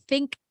say. I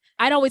think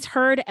I'd always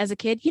heard as a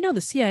kid,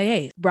 the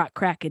CIA brought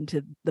crack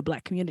into the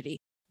Black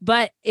community,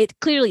 but it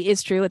clearly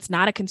is true. It's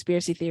not a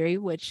conspiracy theory,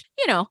 which,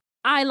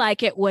 I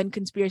like it when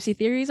conspiracy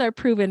theories are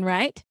proven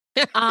right.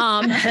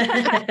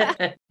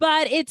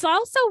 But it's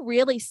also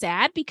really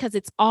sad because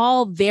it's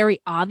all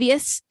very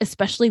obvious,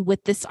 especially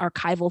with this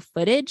archival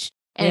footage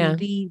and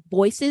the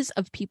voices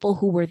of people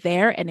who were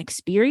there and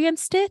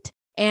experienced it.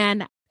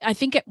 And I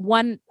think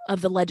one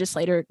of the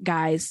legislator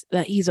guys,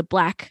 he's a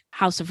Black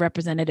House of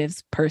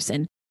Representatives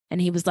person,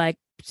 and he was like,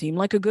 seemed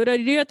like a good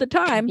idea at the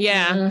time.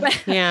 Yeah.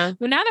 But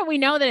now that we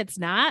know that it's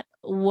not,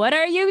 what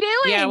are you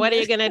doing? Yeah. What are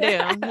you going to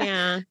do?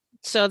 Yeah.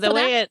 So the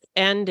way it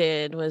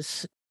ended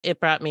was, it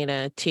brought me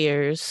to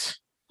tears.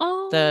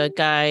 Oh. The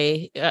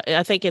guy,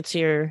 I think it's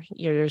your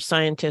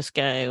scientist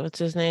guy. What's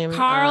his name?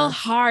 Carl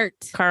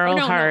Hart. Carl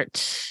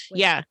Hart. No.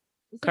 Yeah.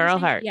 Carl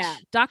Hart. Yeah,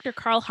 Dr.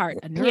 Carl Hart.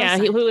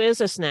 Who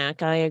is a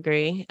snack. I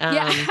agree.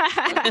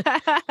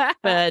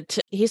 But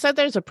he said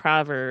there's a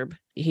proverb.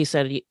 He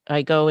said,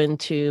 I go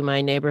into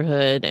my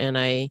neighborhood and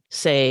I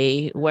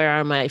say, where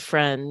are my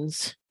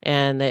friends?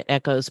 And it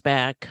echoes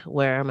back,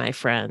 where are my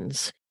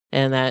friends?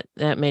 And that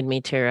made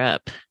me tear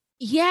up.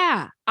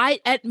 Yeah,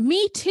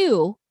 me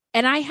too.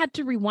 And I had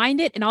to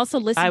rewind it and also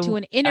listen to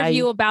an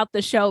interview about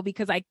the show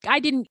because I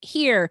didn't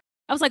hear.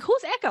 I was like,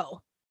 who's Echo?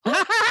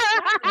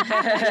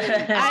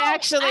 I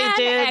actually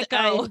did.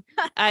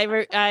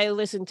 I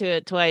listened to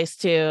it twice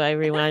too. I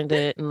rewinded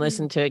it and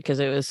listened to it because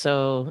it was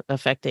so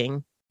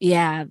affecting.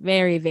 Yeah,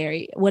 very,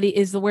 very. What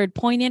is the word?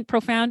 Poignant,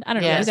 profound? I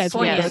don't know. You guys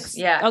read books.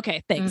 Yeah.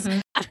 Okay, thanks.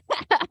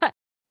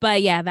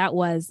 But yeah, that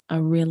was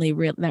that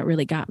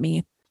really got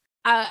me.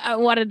 I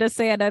wanted to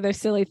say another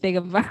silly thing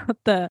about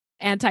the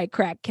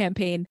anti-crack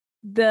campaign.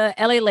 The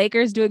LA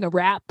Lakers doing a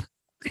rap.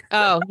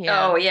 Oh,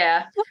 yeah. Oh,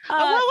 yeah. What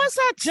was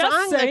that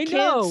song the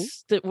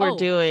kids that were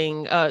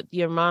doing?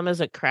 Your mama's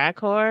a crack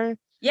whore?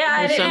 Yeah,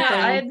 I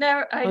didn't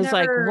know. I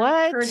never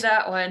what? heard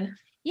that one.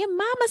 Your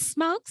mama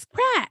smokes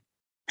crack.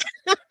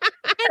 And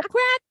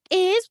crack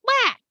is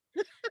whack.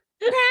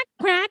 Crack,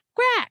 crack,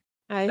 crack.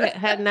 I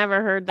had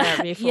never heard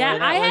that before. Yeah,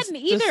 that I hadn't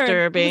either.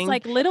 Disturbing. It was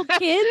like little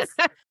kids.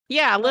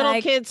 Yeah, little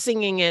kids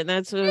singing it.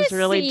 That was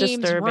really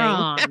disturbing.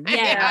 Wrong.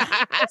 Yeah,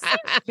 this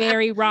seems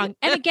very wrong.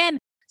 And again,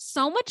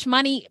 so much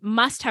money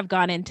must have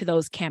gone into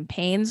those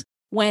campaigns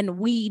when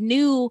we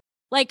knew,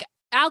 like,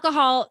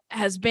 alcohol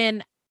has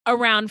been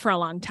around for a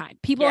long time.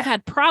 People have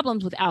had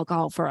problems with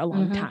alcohol for a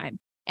long time.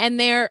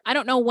 And I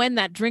don't know when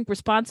that drink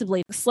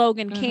responsibly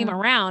slogan came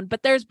around,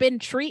 but there's been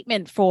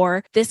treatment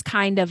for this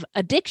kind of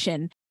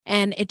addiction.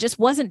 And it just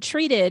wasn't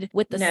treated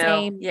with the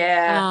same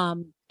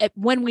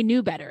when we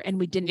knew better and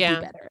we didn't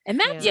do better. And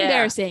that's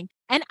embarrassing.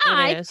 And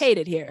I hate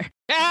it here.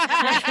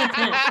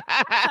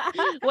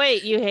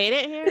 Wait, you hate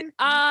it here?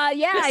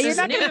 Yeah, you're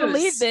not going to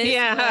believe this.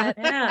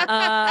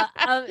 Yeah.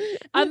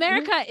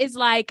 America is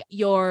like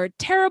your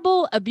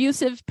terrible,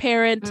 abusive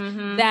parent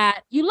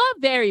that you love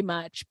very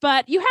much,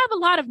 but you have a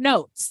lot of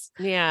notes.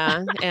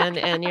 Yeah,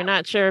 and you're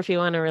not sure if you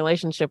want a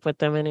relationship with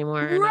them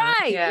anymore.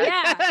 Right,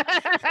 yeah.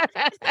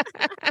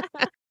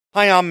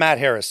 Hi, I'm Matt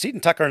Harris.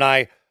 Seton Tucker and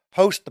I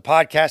host the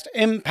podcast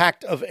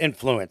Impact of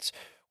Influence,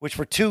 which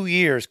for 2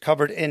 years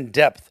covered in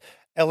depth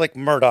Alec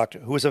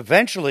Murdaugh, who was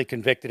eventually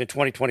convicted in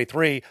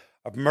 2023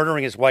 of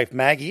murdering his wife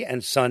Maggie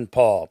and son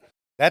Paul.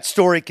 That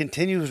story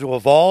continues to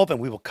evolve,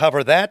 and we will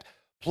cover that.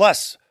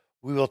 Plus,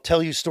 we will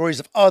tell you stories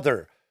of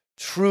other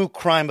true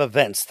crime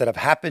events that have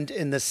happened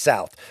in the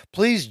South.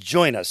 Please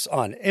join us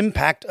on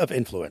Impact of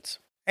Influence.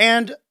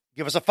 And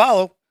give us a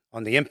follow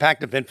on the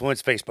Impact of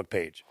Influence Facebook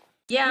page.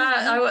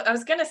 Yeah, I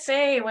was going to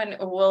say when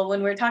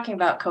we were talking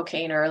about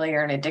cocaine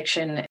earlier and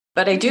addiction,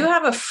 but I do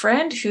have a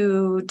friend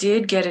who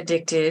did get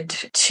addicted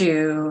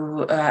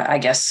to, I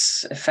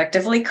guess,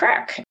 effectively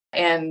crack.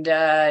 And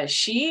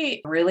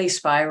she really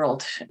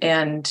spiraled.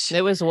 And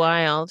it was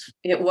wild.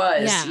 It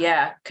was,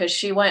 yeah. Because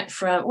she went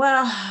from,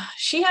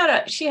 she had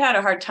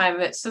a hard time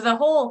of it. So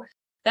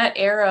that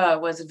era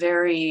was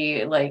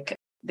very, like,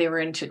 they were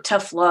into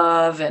tough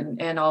love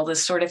and all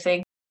this sort of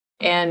thing.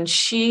 And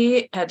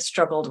she had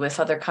struggled with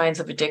other kinds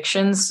of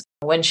addictions.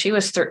 When she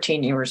was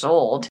 13 years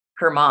old,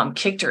 her mom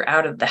kicked her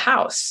out of the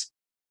house,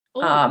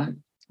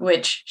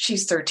 which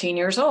she's 13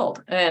 years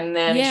old. And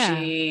then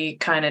she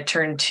kind of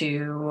turned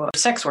to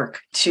sex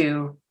work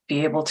to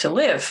be able to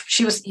live.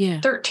 She was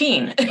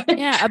 13.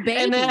 Yeah, a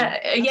baby.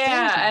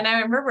 And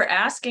I remember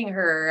asking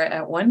her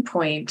at one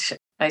point,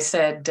 I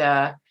said,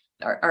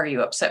 are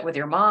you upset with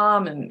your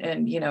mom?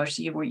 And you know,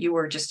 you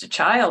were just a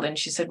child. And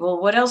she said, well,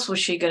 what else was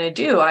she going to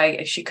do?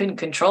 She couldn't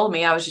control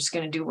me. I was just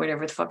going to do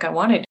whatever the fuck I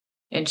wanted.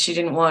 And she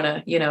didn't want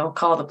to,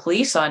 call the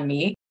police on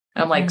me.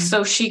 I'm like,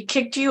 so she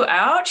kicked you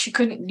out? She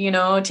couldn't,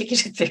 take you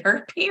to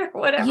therapy or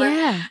whatever.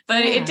 Yeah.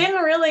 But it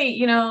didn't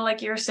really,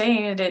 like you were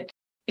saying, it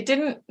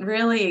didn't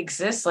really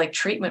exist like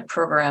treatment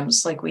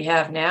programs like we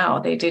have now.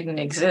 They didn't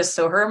exist.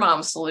 So her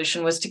mom's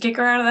solution was to kick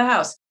her out of the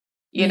house,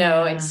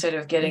 instead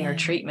of getting her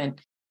treatment.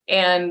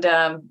 And,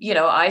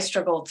 I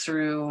struggled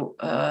through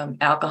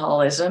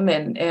alcoholism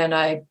and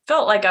I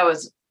felt like I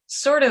was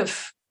sort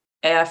of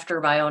after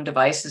my own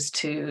devices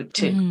to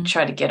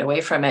try to get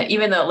away from it,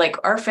 even though like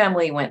our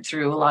family went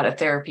through a lot of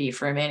therapy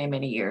for many,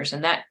 many years.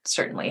 And that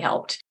certainly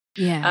helped.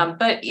 Yeah.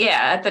 But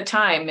at the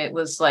time it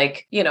was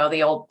like,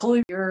 the old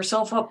pull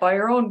yourself up by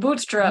your own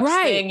bootstraps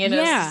thing,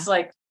 it's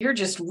like, you're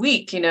just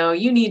weak,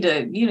 you need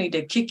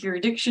to kick your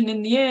addiction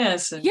in the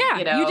ass. And,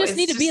 you just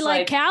need to be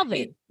like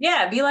Calvin.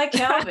 Yeah. Be like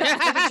Calvin. Get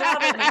a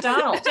job at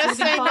McDonald's. Just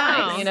say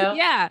fine, no.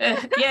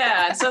 Yeah.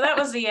 Yeah. So that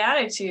was the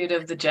attitude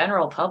of the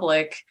general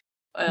public.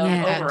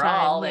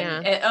 Overall,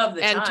 and of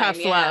the time, and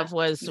tough love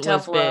was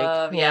tough big.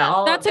 love,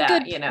 all that's of a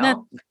that, good.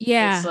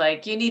 It's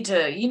like you need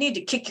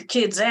to kick your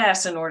kid's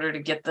ass in order to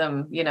get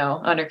them,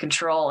 under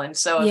control. And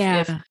so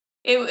if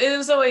it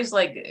was always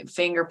like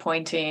finger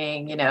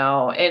pointing,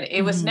 and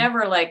it was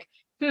never like,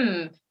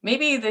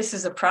 maybe this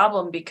is a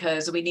problem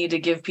because we need to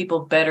give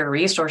people better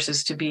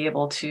resources to be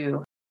able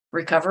to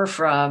recover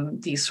from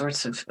these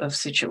sorts of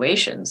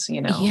situations,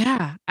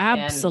 Yeah,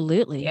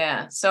 absolutely.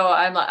 And, so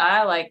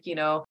I like,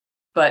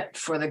 but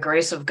for the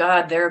grace of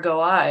God, there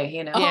go I,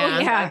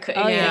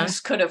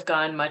 things could have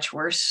gone much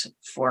worse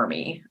for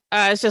me.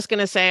 I was just going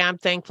to say, I'm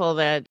thankful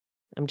that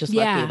I'm just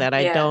lucky that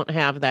I don't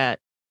have that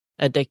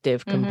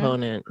addictive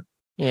component.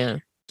 Yeah.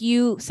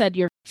 You said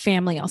your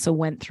family also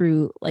went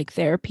through like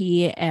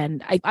therapy,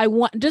 and I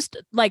want just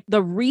like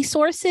the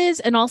resources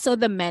and also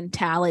the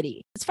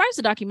mentality. As far as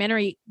the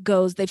documentary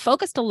goes, they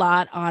focused a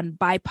lot on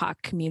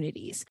BIPOC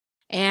communities,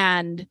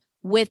 and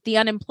with the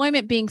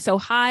unemployment being so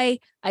high,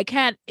 I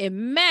can't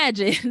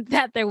imagine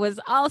that there was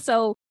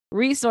also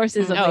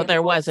resources available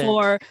there wasn't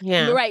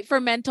for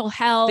mental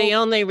health. The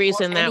only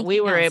reason that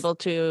we were able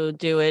to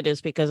do it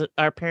is because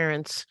our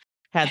parents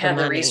had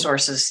the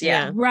resources.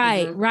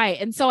 Right.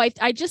 And so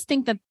I just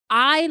think that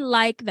I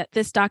like that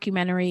this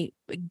documentary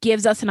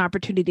gives us an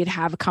opportunity to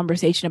have a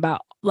conversation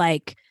about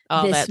like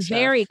all this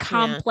very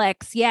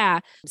complex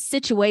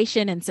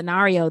situation and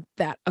scenario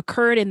that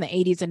occurred in the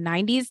 80s and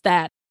 90s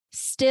that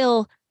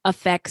still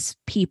affects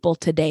people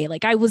today.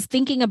 Like I was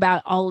thinking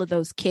about all of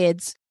those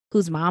kids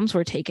whose moms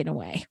were taken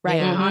away,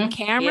 right? On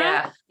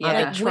camera.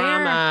 The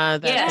trauma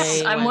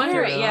that I'm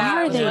wondering, where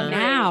are they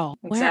now?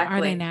 Exactly. Where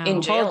are they now?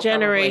 In jail, whole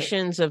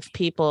generations of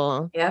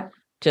people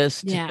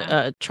just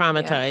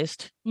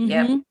traumatized.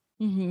 And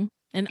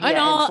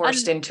all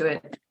forced into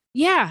it.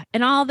 Yeah.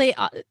 And all they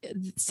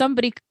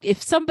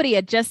if somebody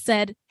had just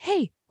said,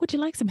 hey, would you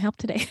like some help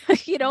today?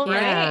 Right? Could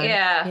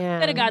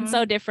have gone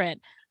so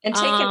different. And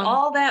taking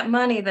all that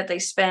money that they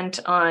spent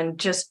on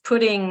just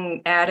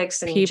putting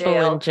addicts in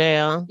people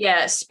jail.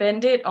 Yeah,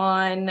 spend it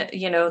on,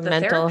 the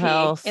mental therapy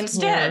health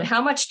instead.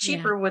 How much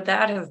cheaper would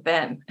that have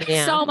been?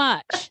 So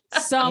much.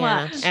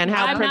 And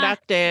how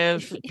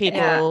productive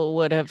people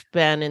would have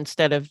been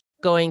instead of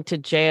going to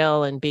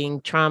jail and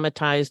being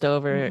traumatized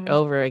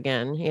over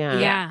again.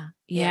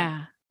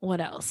 Yeah.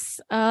 What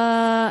else?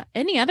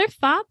 Any other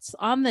thoughts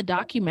on the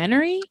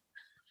documentary?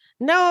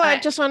 No, I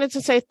just wanted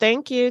to say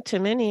thank you to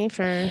Minnie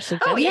for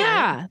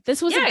suggesting.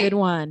 This was a good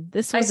one.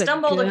 I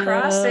stumbled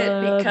across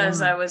it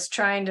because I was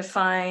trying to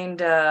find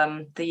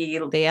the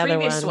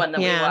previous one that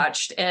we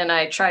watched, and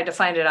I tried to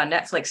find it on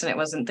Netflix, and it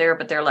wasn't there.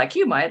 But they're like,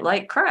 "You might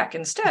like crack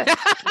instead."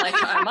 Like,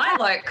 I might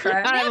like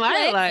crack. I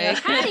might like.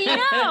 How do you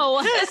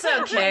know? It's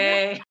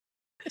okay.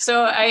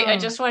 So I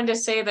just wanted to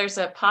say there's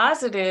a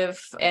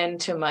positive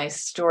end to my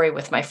story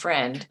with my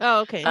friend. Oh,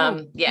 okay.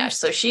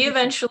 So she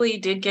eventually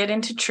did get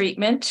into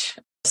treatment.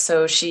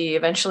 So she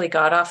eventually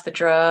got off the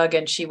drug,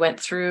 and she went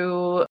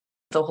through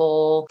the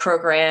whole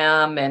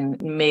program and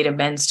made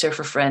amends to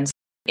her friends.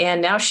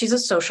 And now she's a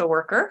social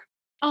worker.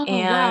 Oh,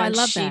 wow. I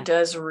love she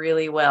does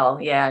really well.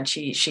 Yeah. And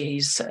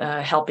she's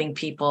helping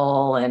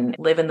people and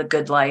living the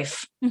good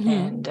life.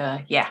 And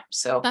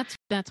so that's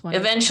wonderful.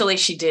 Eventually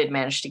she did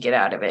manage to get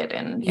out of it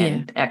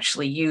and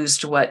actually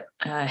used what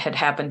had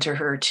happened to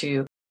her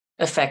to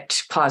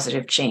affect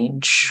positive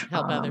change.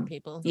 Help other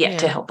people.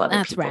 To help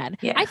other people. That's rad.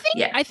 Yeah. I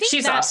think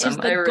she's that awesome. is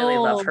the I really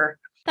love her.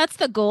 That's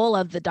the goal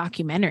of the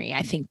documentary,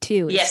 I think,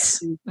 too.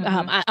 Yes.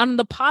 On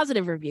the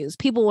positive reviews,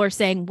 people were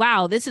saying,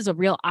 wow, this is a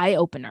real eye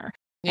opener.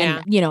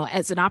 Yeah. And,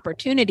 as an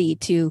opportunity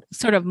to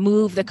sort of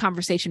move the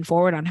conversation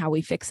forward on how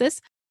we fix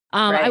this.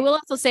 I will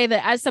also say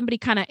that as somebody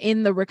kind of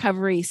in the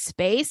recovery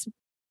space,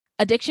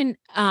 addiction,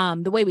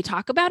 the way we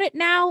talk about it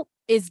now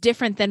is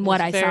different than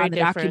what I saw in the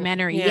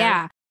documentary.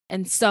 Yeah.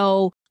 And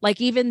so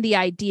like even the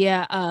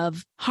idea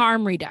of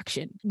harm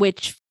reduction,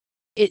 which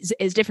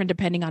is different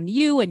depending on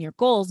you and your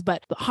goals,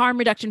 but harm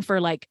reduction for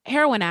like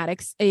heroin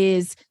addicts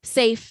is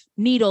safe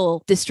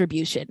needle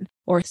distribution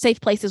or safe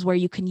places where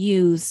you can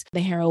use the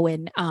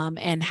heroin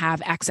and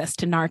have access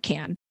to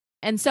Narcan.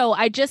 And so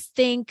I just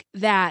think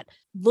that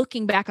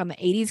looking back on the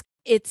 80s,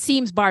 it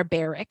seems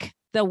barbaric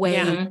the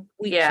way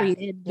we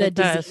treated the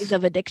disease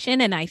of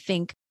addiction. And I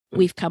think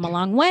we've come a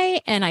long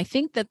way. And I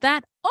think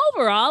that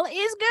overall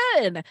is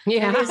good.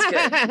 Yeah, it is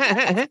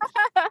good.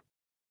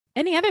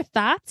 Any other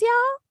thoughts, y'all?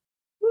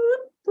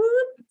 Whoop,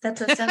 whoop. That's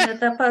the sound of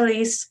the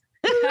police.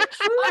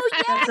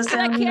 That's the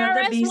sound of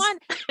the beast. One.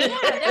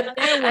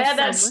 I had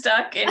that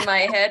stuck in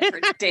my head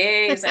for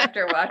days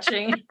after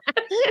watching.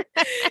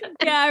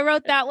 I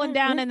wrote that one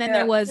down, and then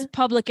there was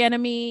Public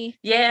Enemy.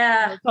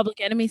 Yeah, Public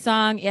Enemy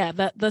song. Yeah,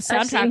 the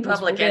soundtrack was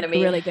Public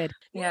Enemy. Really good.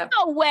 Yeah.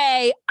 No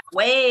way.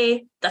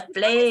 The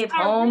Flav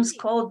Holmes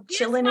cold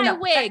chilling in a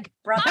wig.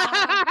 Oh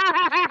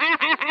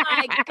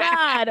my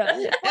God!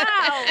 Wow.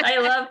 I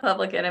love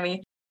Public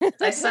Enemy.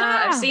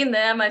 I've seen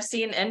them. I've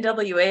seen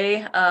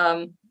NWA.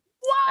 I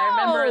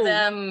remember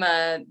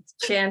them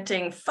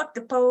chanting "fuck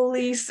the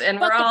police," and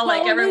we're all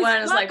like,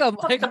 everyone is like,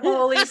 "Fuck the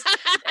police."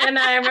 And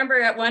I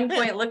remember at one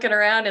point looking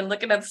around and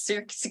looking at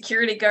the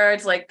security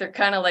guards, like they're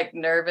kind of like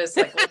nervous,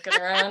 like looking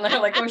around. They're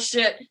like, "Oh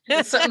shit,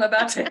 is something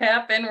about to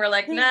happen?" We're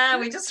like, "Nah,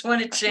 we just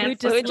want to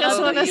chant. We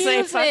just want to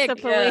say fuck the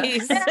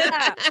police."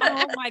 Yeah.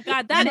 Oh my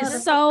God, that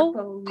is so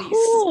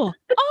cool.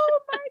 Oh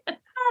my God,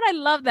 I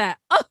love that.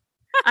 Oh.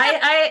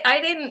 I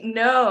didn't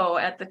know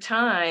at the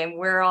time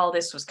where all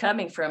this was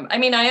coming from. I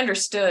mean, I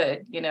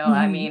understood,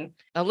 I mean,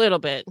 a little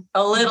bit,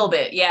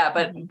 yeah.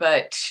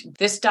 But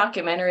this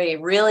documentary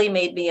really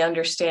made me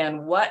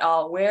understand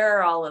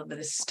where all of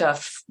this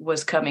stuff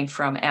was coming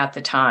from at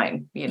the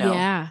time,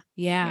 Yeah.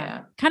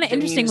 Kind of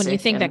interesting when you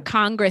think that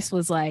Congress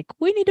was like,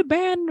 we need to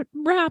ban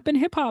rap and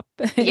hip hop.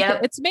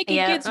 Yep. It's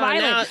making kids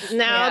violent.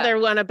 Now they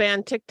want to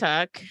ban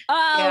TikTok.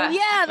 Oh,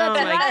 yeah. That's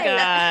oh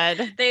my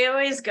God. They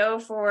always go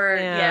for,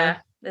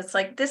 It's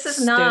like, this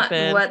is not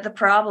what the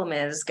problem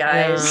is,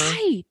 guys.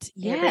 Right.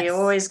 Yes. They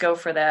always go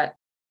for that.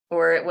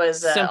 Or it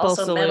was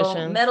also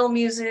metal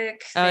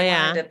music. They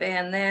wanted to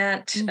ban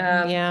that.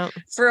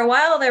 For a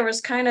while, there was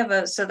kind of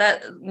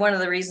that one of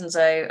the reasons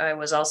I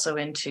was also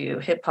into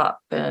hip hop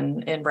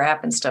and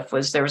rap and stuff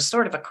was there was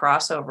sort of a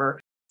crossover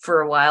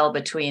for a while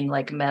between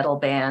like metal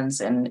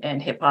bands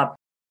and hip hop.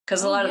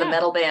 Because a lot of the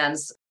metal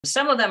bands,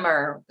 some of them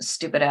are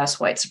stupid ass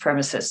white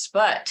supremacists,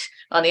 but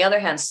on the other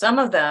hand, some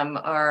of them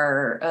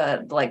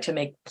are like to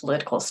make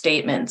political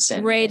statements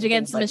and Rage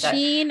Against the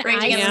Machine,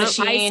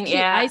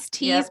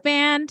 Ice-T's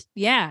band.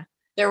 Yeah.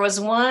 There was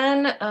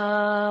one,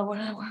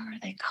 what were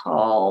they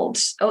called?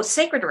 Oh,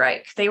 Sacred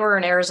Reich. They were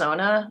in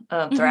Arizona,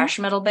 thrash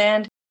metal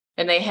band.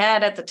 And they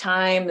had at the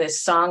time this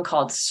song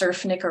called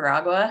Surf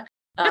Nicaragua.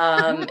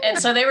 And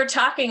so they were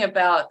talking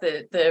about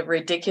the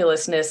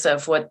ridiculousness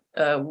of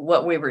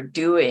what we were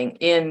doing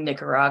in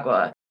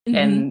Nicaragua,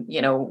 and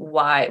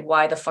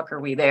why the fuck are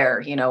we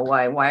there?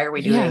 Why are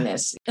we doing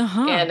this?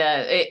 And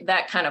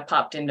that kind of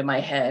popped into my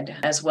head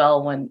as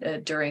well when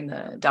during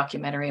the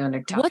documentary when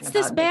they're talking What's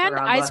this about band?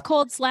 Nicaragua. Ice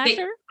Cold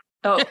Slasher.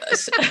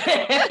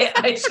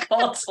 Ice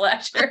Cold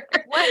Slasher.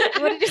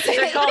 What did you say?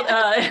 They're called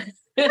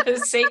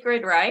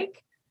Sacred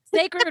Reich.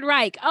 Sacred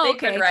Reich. Oh,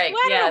 Sacred Reich.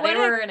 Yeah, they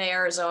were an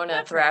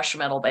Arizona thrash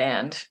metal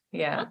band.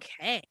 Yeah.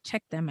 Okay.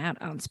 Check them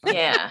out on Spotify.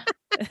 Yeah.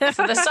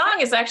 So the song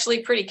is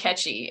actually pretty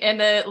catchy.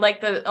 And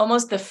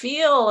almost the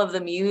feel of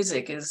the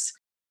music is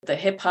the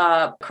hip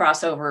hop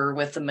crossover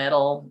with the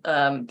metal.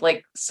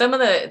 Like some of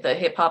the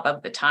hip hop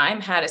of the time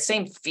had the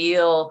same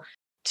feel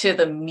to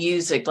the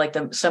music, like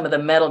some of the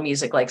metal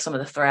music, like some of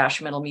the thrash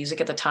metal music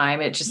at the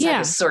time. It just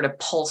had this sort of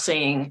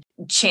pulsing,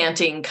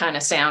 chanting kind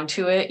of sound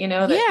to it,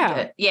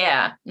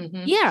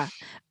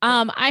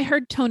 I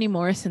heard Toni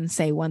Morrison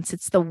say once,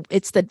 it's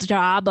the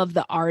job of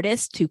the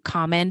artist to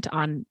comment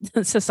on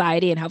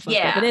society and how fucked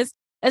up it is,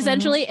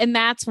 essentially. And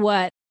that's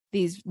what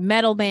these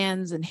metal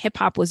bands and hip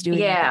hop was doing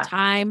at the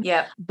time.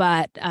 Yeah.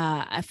 But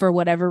for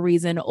whatever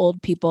reason,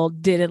 old people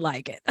didn't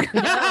like it. No, they did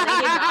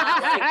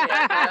not like it.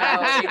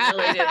 No, they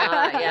really did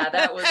not. Yeah,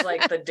 that was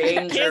like the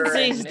danger. Kids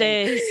these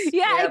days.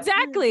 Yeah,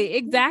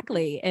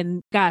 exactly.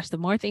 And gosh, the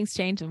more things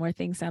change, the more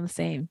things sound the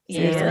same.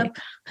 Seriously.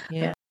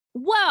 Yeah.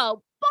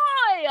 Well,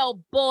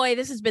 oh boy,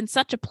 this has been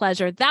such a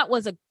pleasure. That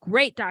was a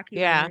great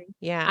documentary.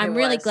 Yeah. I'm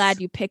really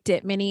glad you picked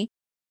it, Minnie.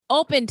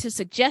 Open to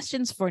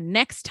suggestions for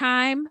next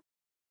time.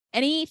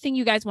 Anything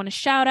you guys want to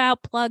shout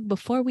out, plug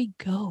before we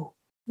go?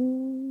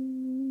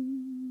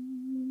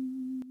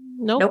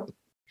 Nope.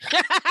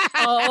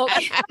 Oh,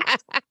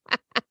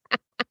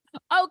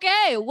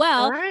 okay.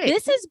 Well,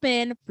 This has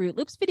been Fruit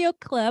Loops Video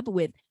Club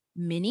with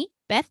Minnie,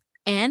 Beth,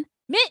 and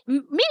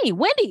Minnie,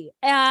 Wendy.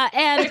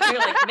 And you're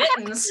like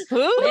Mittens.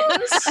 Who?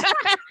 Mittens?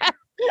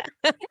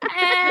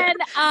 And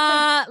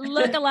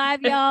look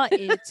alive, y'all.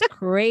 It's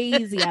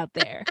crazy out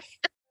there.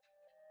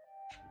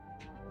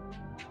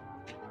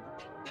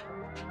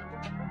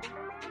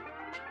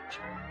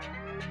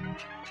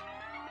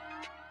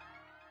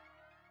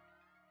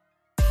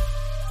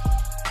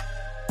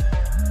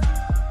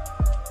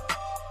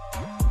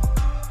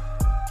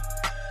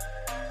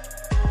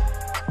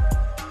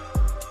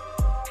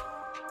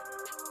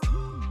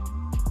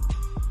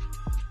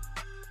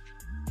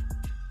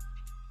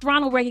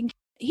 Ronald Reagan,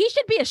 he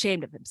should be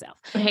ashamed of himself.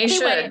 He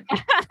should.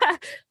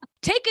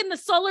 Taking the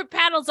solar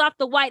panels off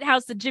the White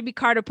House that Jimmy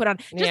Carter put on.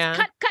 Just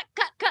cut.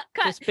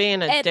 Just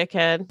being a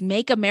dickhead.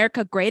 Make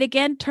America Great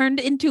Again turned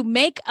into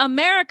Make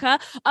America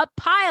a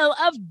pile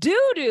of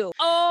doo-doo.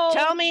 Oh,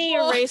 tell me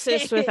you're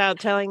racist without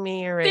telling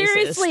me you're racist.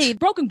 Seriously,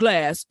 broken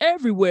glass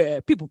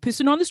everywhere. People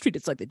pissing on the street.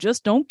 It's like they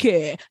just don't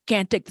care.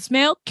 Can't take the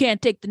smell.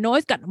 Can't take the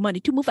noise. Got no money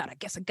to move out. I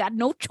guess I got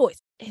no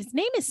choice. His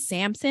name is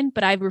Samson,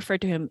 but I refer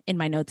to him in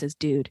my notes as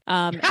dude.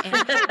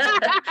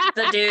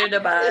 The dude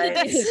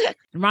abides.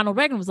 And Ronald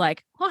Reagan was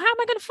like, well, how am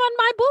I going to fund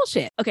my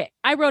bullshit? Okay,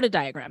 I wrote a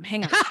diagram.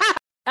 Hang on.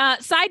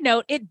 Side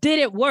note, it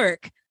didn't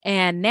work.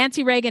 And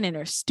Nancy Reagan and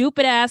her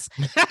stupid ass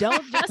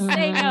don't just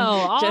say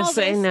no. Just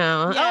say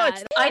no. Yeah,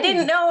 I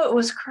didn't know it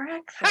was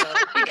correct though,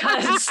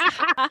 because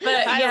but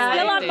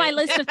still on my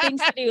list of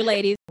things to do,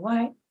 ladies.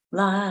 White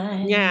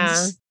lines.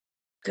 Yeah.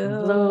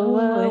 Blow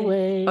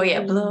away. Oh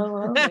yeah, blow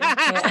away.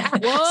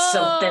 Yeah.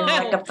 Something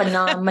like a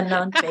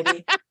phenomenon,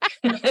 baby.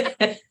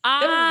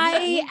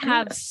 I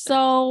have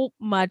so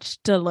much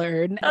to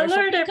learn. I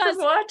learned it from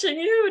watching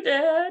you,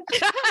 Dad.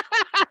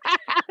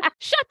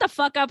 Shut the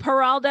fuck up,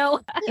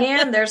 Geraldo.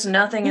 And there's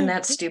nothing in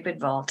that stupid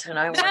vault, and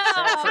I watched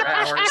that for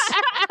hours.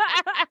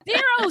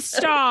 0 No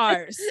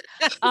stars.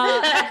 Would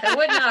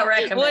not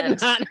recommend.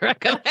 Would not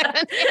recommend.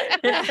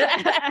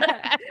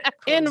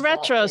 In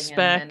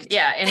retrospect.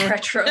 In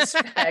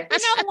retrospect.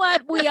 You know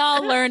what? We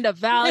all learned a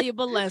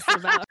valuable lesson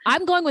about.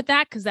 I'm going with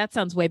that because that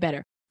sounds way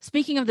better.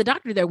 Speaking of the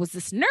doctor, there was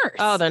this nurse.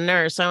 Oh, the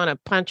nurse. I want to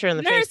punch her in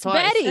the face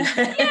twice. Nurse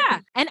Betty.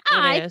 Yeah. And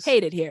I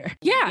hate it here.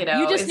 Yeah.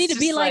 You just need to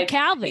be like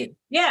Calvin.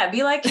 Yeah,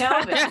 be like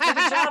Calvin. Do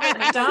the job at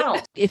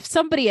McDonald's. If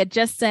somebody had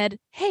just said,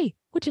 hey,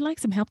 would you like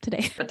some help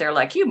today? But they're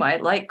like, you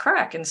might like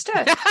crack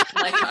instead.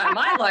 Like, I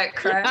might like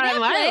crack. I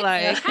might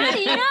like. How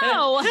do you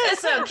know?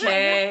 It's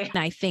okay.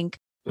 And I think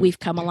we've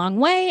come a long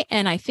way.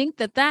 And I think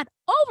that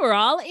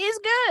overall is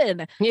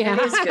good. Yeah.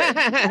 It is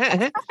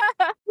good.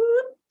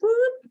 Whoop,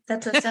 whoop.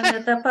 That's the sound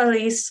of the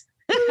police.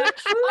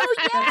 Oh,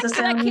 yeah. That's the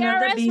sound of the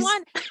KRS beast.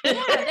 One. Yeah,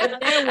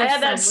 I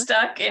had that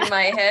stuck in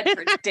my head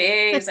for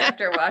days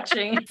after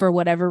watching. For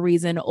whatever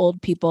reason,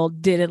 old people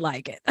didn't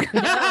like it. No, they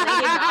did not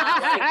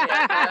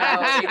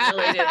like it. No, they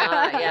really did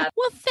not. Yeah.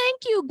 Well,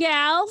 thank you,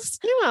 gals.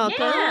 You're welcome.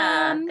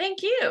 Yeah,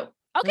 thank you.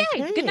 Okay,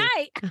 good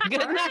night. Good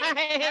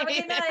night. Have a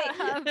good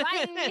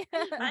night.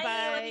 Bye.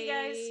 Bye. Love you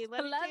guys.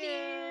 Love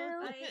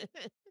you.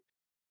 Bye.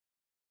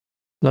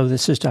 Hello,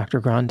 this is Dr.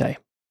 Grande,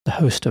 the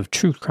host of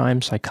True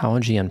Crime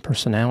Psychology and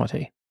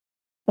Personality.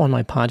 On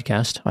my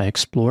podcast, I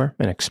explore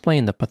and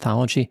explain the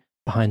pathology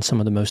behind some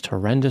of the most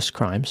horrendous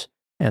crimes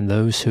and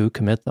those who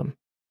commit them.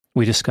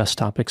 We discuss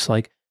topics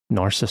like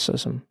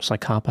narcissism,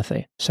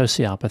 psychopathy,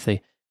 sociopathy,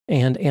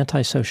 and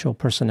antisocial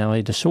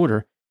personality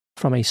disorder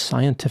from a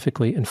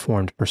scientifically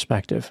informed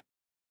perspective.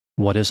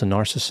 What is a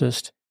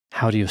narcissist?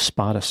 How do you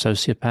spot a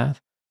sociopath?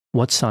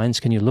 What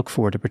signs can you look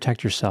for to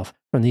protect yourself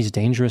from these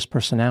dangerous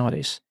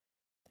personalities?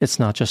 It's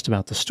not just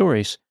about the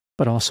stories,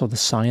 but also the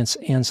science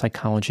and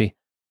psychology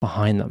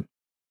behind them.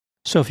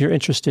 So if you're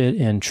interested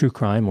in true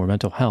crime or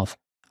mental health,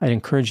 I'd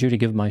encourage you to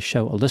give my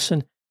show a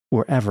listen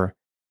wherever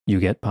you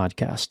get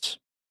podcasts.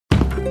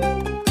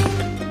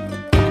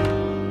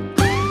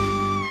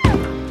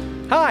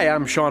 Hi,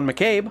 I'm Sean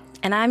McCabe.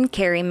 And I'm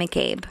Carrie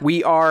McCabe.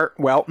 We are,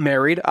 well,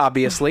 married,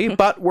 obviously,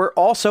 but we're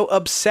also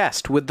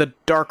obsessed with the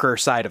darker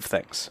side of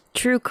things.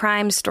 True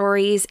crime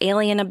stories,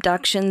 alien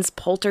abductions,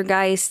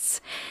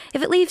 poltergeists.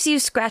 If it leaves you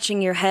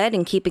scratching your head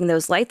and keeping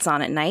those lights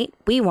on at night,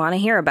 we want to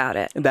hear about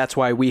it. That's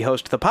why we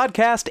host the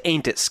podcast,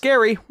 Ain't It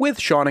Scary, with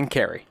Sean and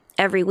Carrie.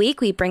 Every week,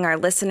 we bring our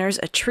listeners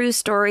a true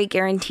story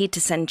guaranteed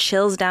to send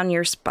chills down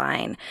your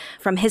spine.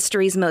 From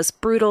history's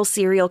most brutal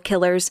serial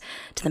killers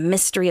to the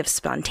mystery of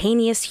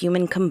spontaneous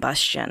human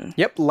combustion.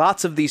 Yep,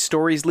 lots of these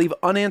stories leave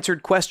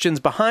unanswered questions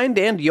behind,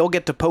 and you'll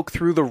get to poke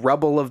through the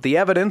rubble of the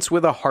evidence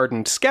with a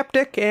hardened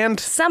skeptic and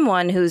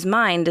someone whose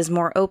mind is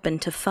more open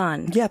to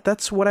fun. Yeah,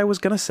 that's what I was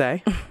gonna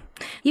say.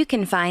 You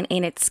can find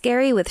Ain't It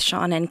Scary with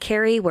Sean and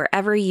Carrie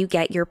wherever you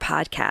get your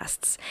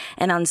podcasts,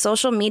 and on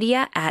social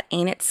media at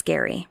Ain't It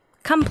Scary.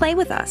 Come play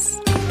with us.